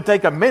cannot even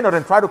take a minute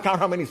and try to count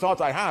how many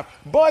thoughts I have.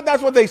 But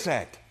that's what they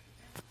said.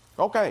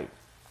 Okay.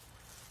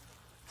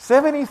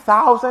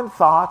 70,000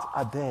 thoughts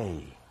a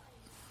day.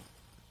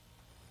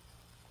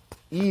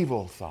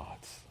 Evil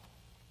thoughts.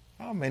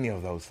 How many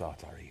of those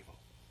thoughts are evil?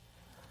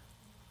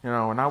 You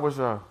know, when I was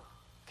a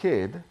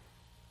kid,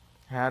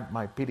 I had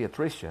my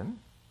pediatrician,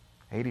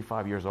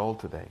 85 years old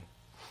today.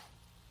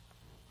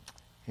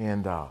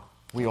 And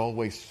we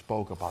always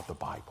spoke about the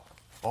Bible.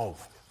 Always.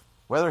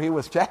 Whether he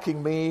was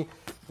checking me,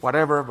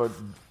 whatever, but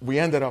we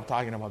ended up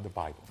talking about the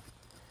Bible.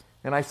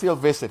 And I still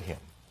visit him.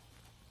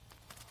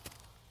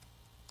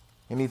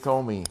 And he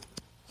told me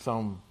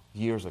some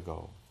years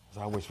ago, as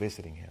I was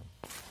visiting him,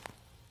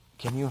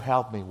 can you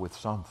help me with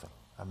something?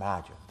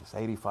 Imagine, this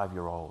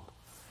 85-year-old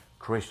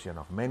Christian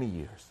of many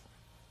years.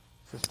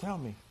 He says, tell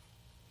me.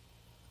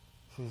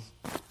 He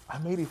says,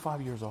 I'm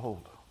 85 years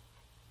old.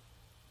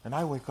 And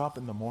I wake up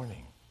in the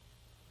morning.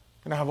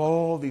 And I have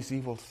all these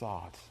evil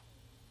thoughts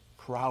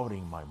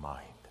crowding my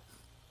mind.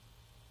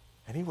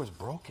 And he was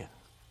broken.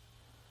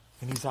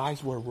 And his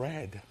eyes were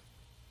red.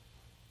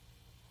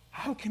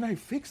 How can I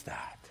fix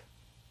that?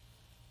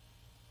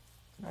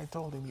 And I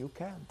told him, you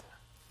can't.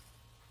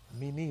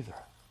 Me neither.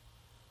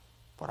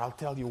 But I'll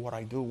tell you what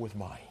I do with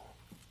mine.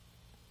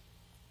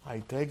 I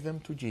take them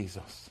to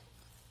Jesus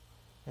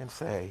and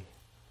say,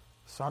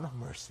 Son of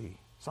mercy,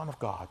 Son of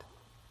God,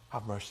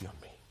 have mercy on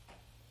me.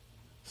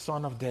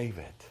 Son of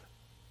David,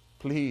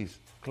 please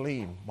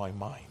clean my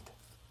mind.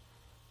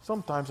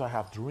 Sometimes I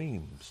have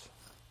dreams,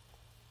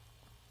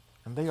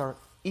 and they are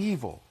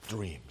evil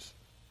dreams.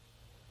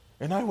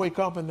 And I wake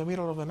up in the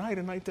middle of the night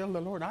and I tell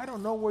the Lord, I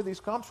don't know where this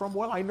comes from.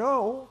 Well, I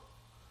know.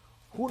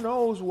 Who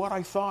knows what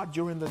I thought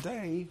during the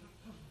day?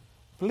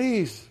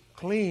 Please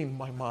clean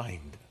my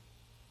mind.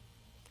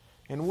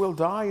 And we'll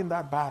die in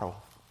that battle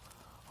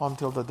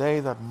until the day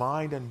that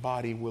mind and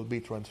body will be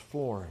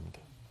transformed.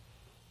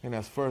 And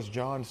as 1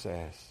 John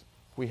says,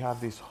 we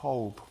have this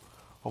hope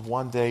of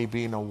one day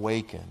being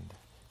awakened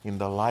in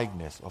the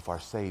likeness of our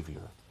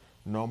Savior.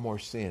 No more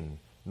sin,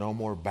 no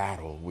more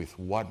battle with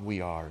what we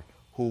are,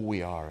 who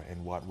we are,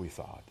 and what we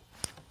thought.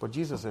 But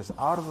Jesus says,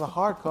 out of the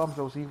heart comes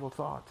those evil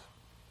thoughts.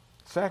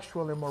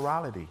 Sexual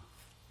immorality,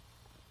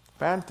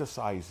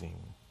 fantasizing,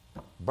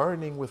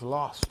 burning with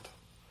lust.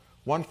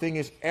 One thing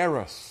is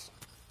eros.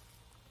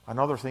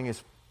 Another thing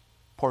is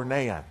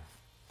pornean.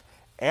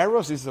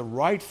 Eros is the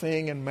right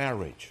thing in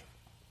marriage.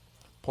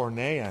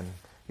 Pornean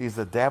is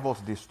the devil's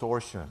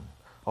distortion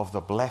of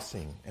the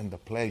blessing and the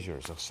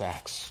pleasures of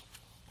sex.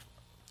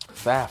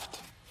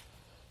 Theft.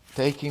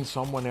 Taking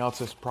someone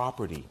else's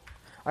property.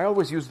 I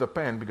always use the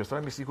pen because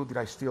let me see, who did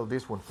I steal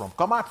this one from?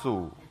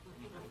 Komatsu.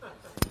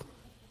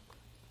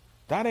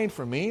 That ain't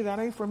for me. That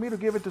ain't for me to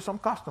give it to some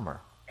customer.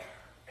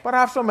 But I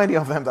have so many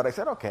of them that I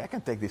said, okay, I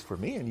can take this for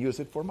me and use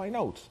it for my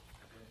notes.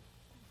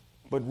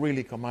 But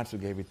really, Komatsu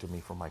gave it to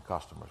me for my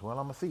customers. Well,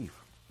 I'm a thief.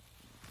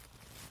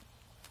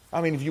 I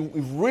mean, if you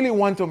really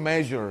want to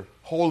measure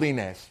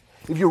holiness,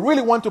 if you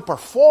really want to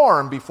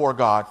perform before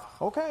God,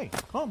 okay,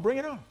 bring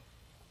it on.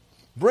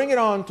 Bring it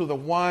on to the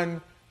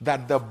one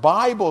that the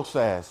Bible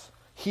says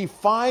he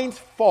finds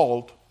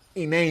fault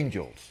in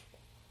angels.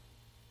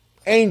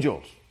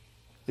 Angels.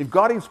 If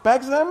God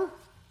inspects them,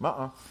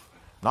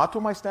 not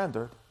to my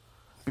standard.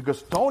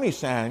 Because Tony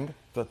sang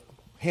the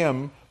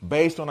hymn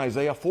based on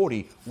Isaiah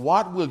 40.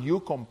 What will you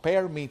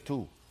compare me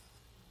to?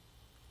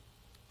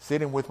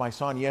 Sitting with my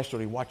son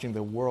yesterday watching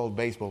the World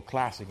Baseball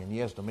Classic. And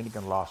yes,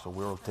 Dominican lost, so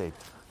we're all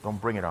taped.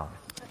 Don't bring it on.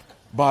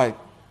 But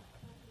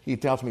he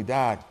tells me,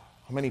 Dad,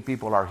 how many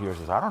people are here? He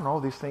says, I don't know.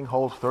 This thing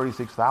holds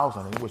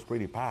 36,000. And it was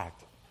pretty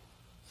packed.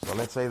 So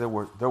let's say there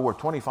were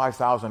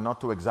 25,000, not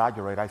to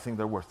exaggerate. I think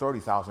there were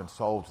 30,000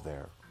 souls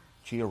there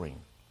cheering.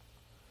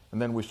 And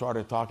then we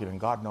started talking, and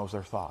God knows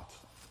their thoughts.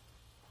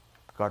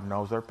 God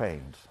knows their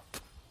pains.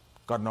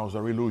 God knows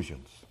their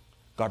illusions.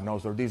 God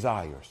knows their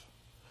desires.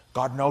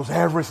 God knows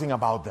everything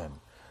about them.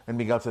 And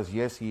Miguel says,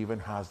 yes, he even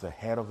has the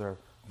hair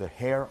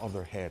of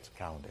their heads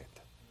counted.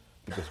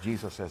 Because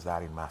Jesus says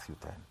that in Matthew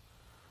 10.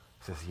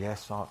 He says,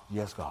 yes, son,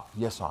 yes, God,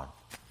 yes, son.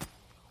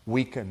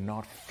 We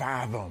cannot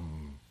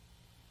fathom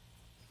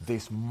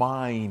this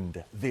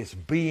mind, this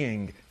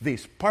being,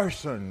 this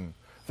person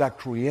that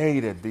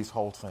created this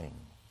whole thing.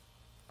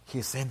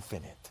 He's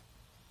infinite.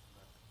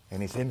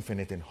 And he's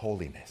infinite in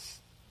holiness.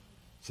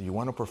 So you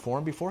want to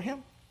perform before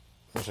him?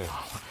 You say,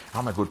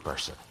 I'm a good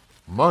person.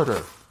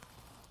 Murder.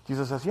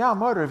 Jesus says, yeah,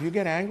 murder. If you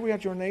get angry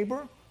at your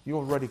neighbor, you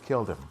already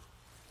killed him.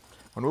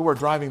 When we were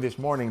driving this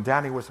morning,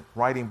 Danny was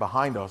riding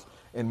behind us,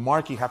 and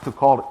Marky had to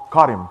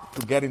cut him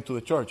to get into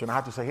the church. And I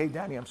had to say, hey,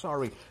 Danny, I'm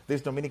sorry.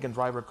 This Dominican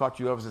driver cut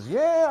you up. He says,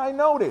 yeah, I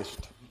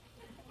noticed.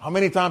 How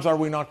many times are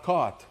we not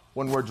caught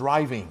when we're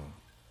driving?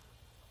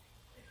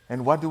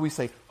 And what do we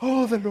say?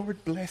 Oh, the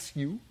Lord bless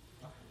you.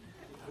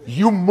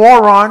 You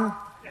moron.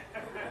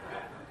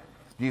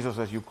 Jesus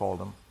says, you called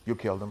him. You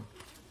killed him.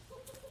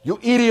 You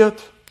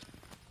idiot.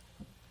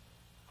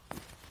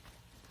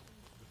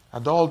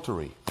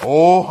 Adultery.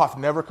 Oh, I've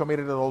never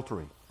committed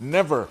adultery.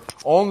 Never.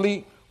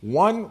 Only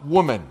one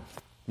woman.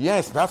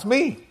 Yes, that's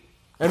me.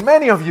 And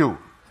many of you.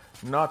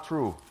 Not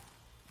true.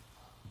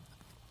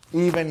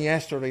 Even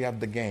yesterday at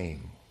the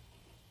game,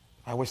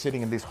 I was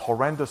sitting in this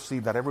horrendous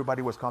seat that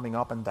everybody was coming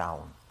up and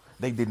down.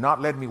 They did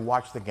not let me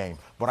watch the game,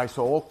 but I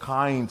saw all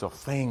kinds of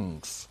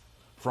things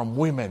from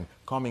women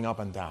coming up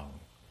and down.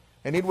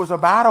 And it was a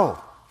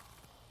battle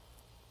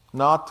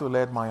not to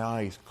let my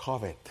eyes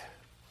covet.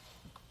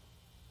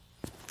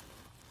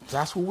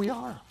 That's who we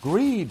are.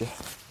 Greed.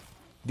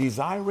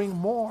 Desiring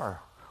more.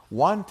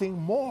 Wanting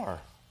more.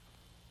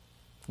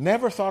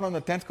 Never thought on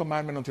the 10th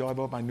commandment until I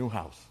bought my new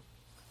house.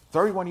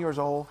 31 years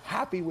old,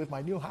 happy with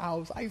my new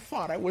house. I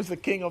thought I was the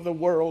king of the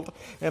world.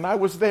 And I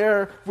was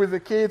there with the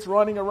kids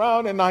running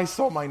around, and I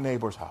saw my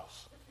neighbor's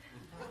house.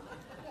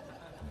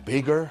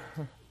 Bigger,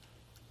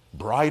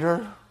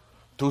 brighter,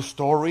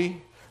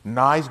 2-story,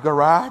 nice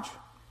garage.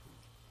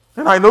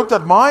 And I looked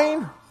at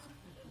mine,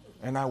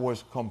 and I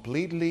was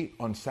completely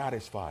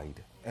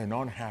unsatisfied and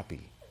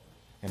unhappy.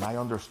 And I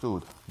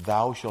understood,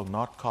 thou shalt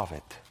not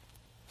covet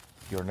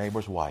your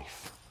neighbor's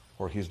wife,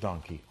 or his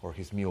donkey, or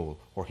his mule,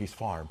 or his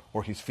farm,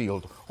 or his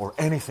field, or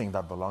anything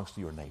that belongs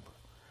to your neighbor.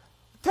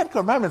 10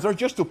 commandments are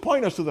just to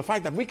point us to the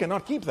fact that we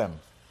cannot keep them.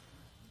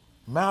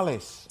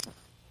 Malice,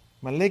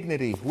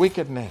 malignity,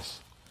 wickedness,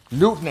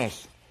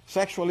 lewdness,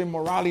 sexual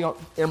immorality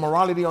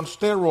on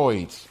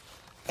steroids,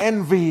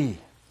 envy,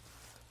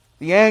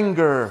 the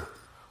anger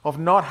of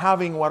not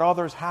having what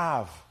others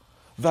have,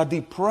 the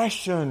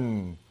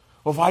depression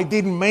of I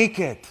didn't make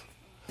it.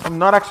 I'm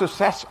not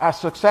as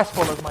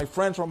successful as my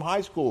friends from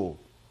high school.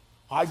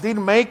 I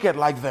didn't make it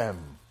like them.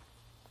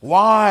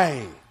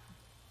 Why?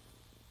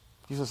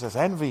 Jesus says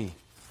envy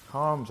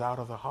comes out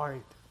of the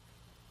heart.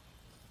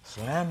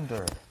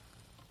 Slander.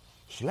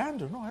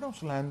 Slander? No, I don't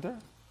slander.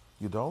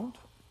 You don't?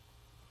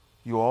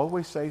 You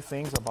always say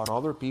things about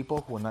other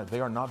people when they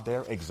are not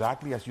there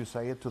exactly as you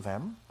say it to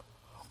them?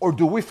 Or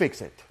do we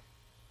fix it?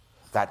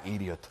 That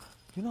idiot.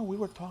 You know, we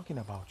were talking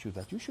about you,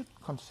 that you should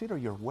consider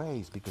your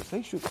ways because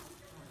they should...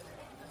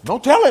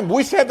 Don't tell him.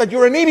 We said that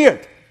you're an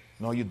idiot.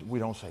 No, we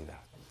don't say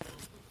that.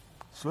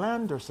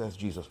 Slander, says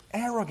Jesus.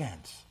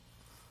 Arrogance.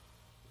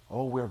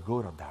 Oh, we're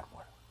good on that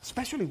one.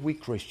 Especially we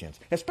Christians.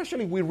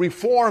 Especially we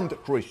Reformed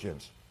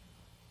Christians.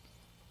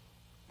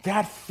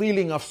 That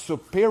feeling of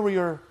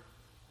superior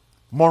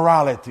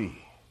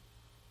morality.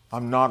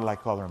 I'm not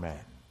like other men.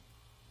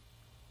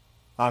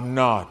 I'm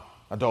not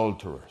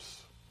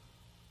adulterers.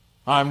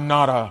 I'm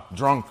not a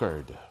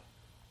drunkard.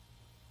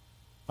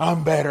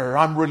 I'm better.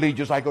 I'm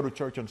religious. I go to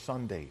church on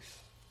Sundays.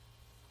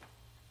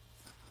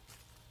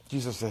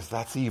 Jesus says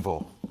that's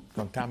evil.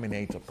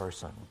 Contaminates a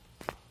person.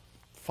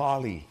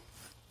 Folly,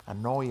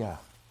 anoia,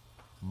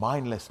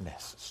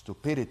 mindlessness,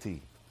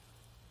 stupidity.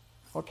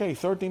 Okay,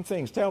 13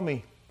 things. Tell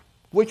me,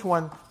 which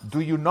one do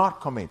you not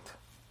commit?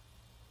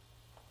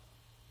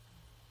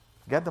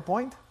 Get the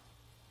point?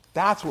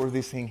 That's where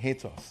this thing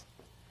hits us.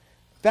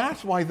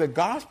 That's why the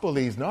gospel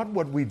is not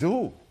what we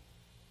do.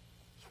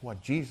 It's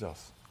what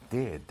Jesus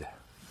did.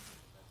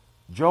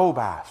 Job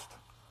asked,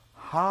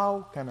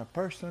 how can a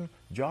person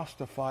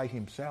justify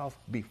himself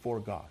before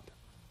God?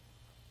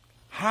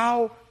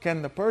 How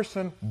can the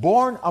person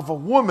born of a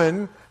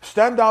woman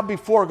stand up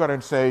before God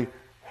and say,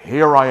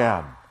 here I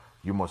am,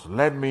 you must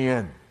let me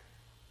in?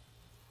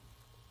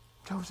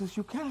 Job says,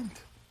 you can't.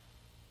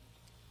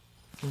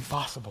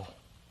 Impossible.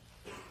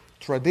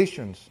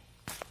 Traditions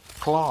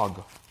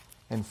clog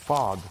and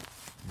fog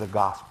the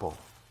gospel.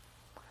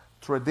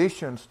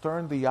 Traditions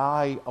turn the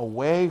eye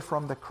away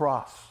from the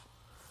cross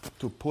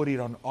to put it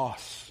on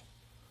us.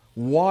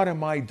 What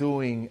am I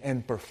doing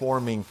and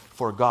performing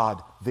for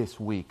God this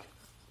week?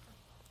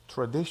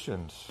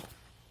 Traditions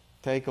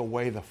take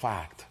away the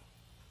fact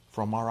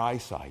from our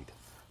eyesight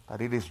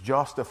that it is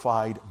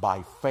justified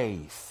by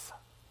faith,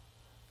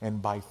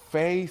 and by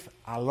faith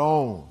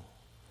alone,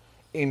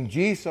 in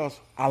Jesus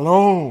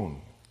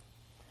alone,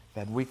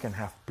 that we can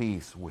have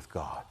peace with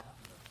God.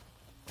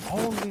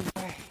 Only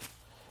way.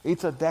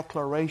 It's a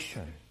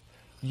declaration.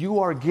 You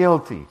are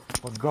guilty,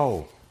 but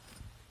go.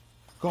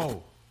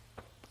 Go.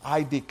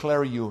 I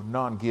declare you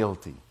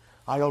non-guilty.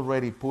 I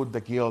already put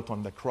the guilt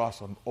on the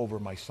cross over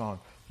my son.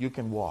 You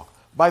can walk.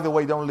 By the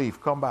way, don't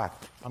leave. Come back.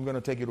 I'm going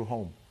to take you to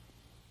home.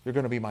 You're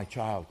going to be my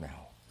child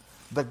now.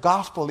 The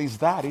gospel is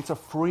that. It's a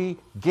free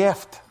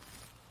gift.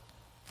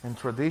 And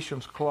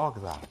traditions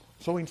clog that.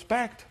 So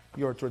inspect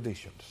your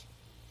traditions.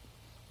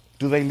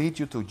 Do they lead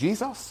you to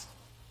Jesus?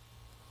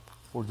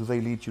 Or do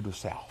they lead you to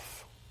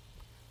self?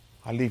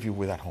 I leave you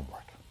with that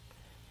homework.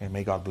 And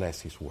may God bless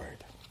His word.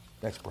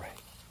 Let's pray.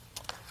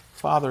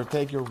 Father,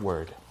 take your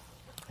word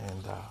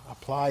and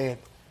apply it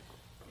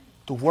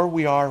to where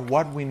we are,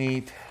 what we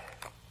need,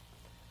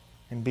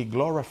 and be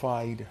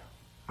glorified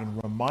in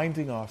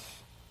reminding us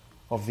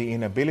of the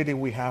inability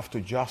we have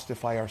to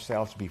justify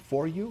ourselves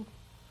before you,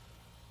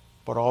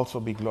 but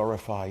also be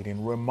glorified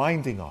in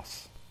reminding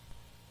us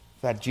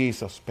that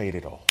Jesus paid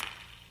it all.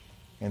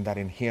 and that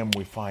in him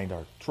we find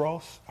our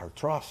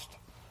trust,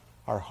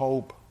 our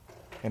hope,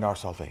 and our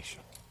salvation.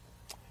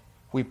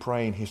 We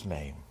pray in his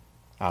name.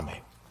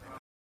 Amen.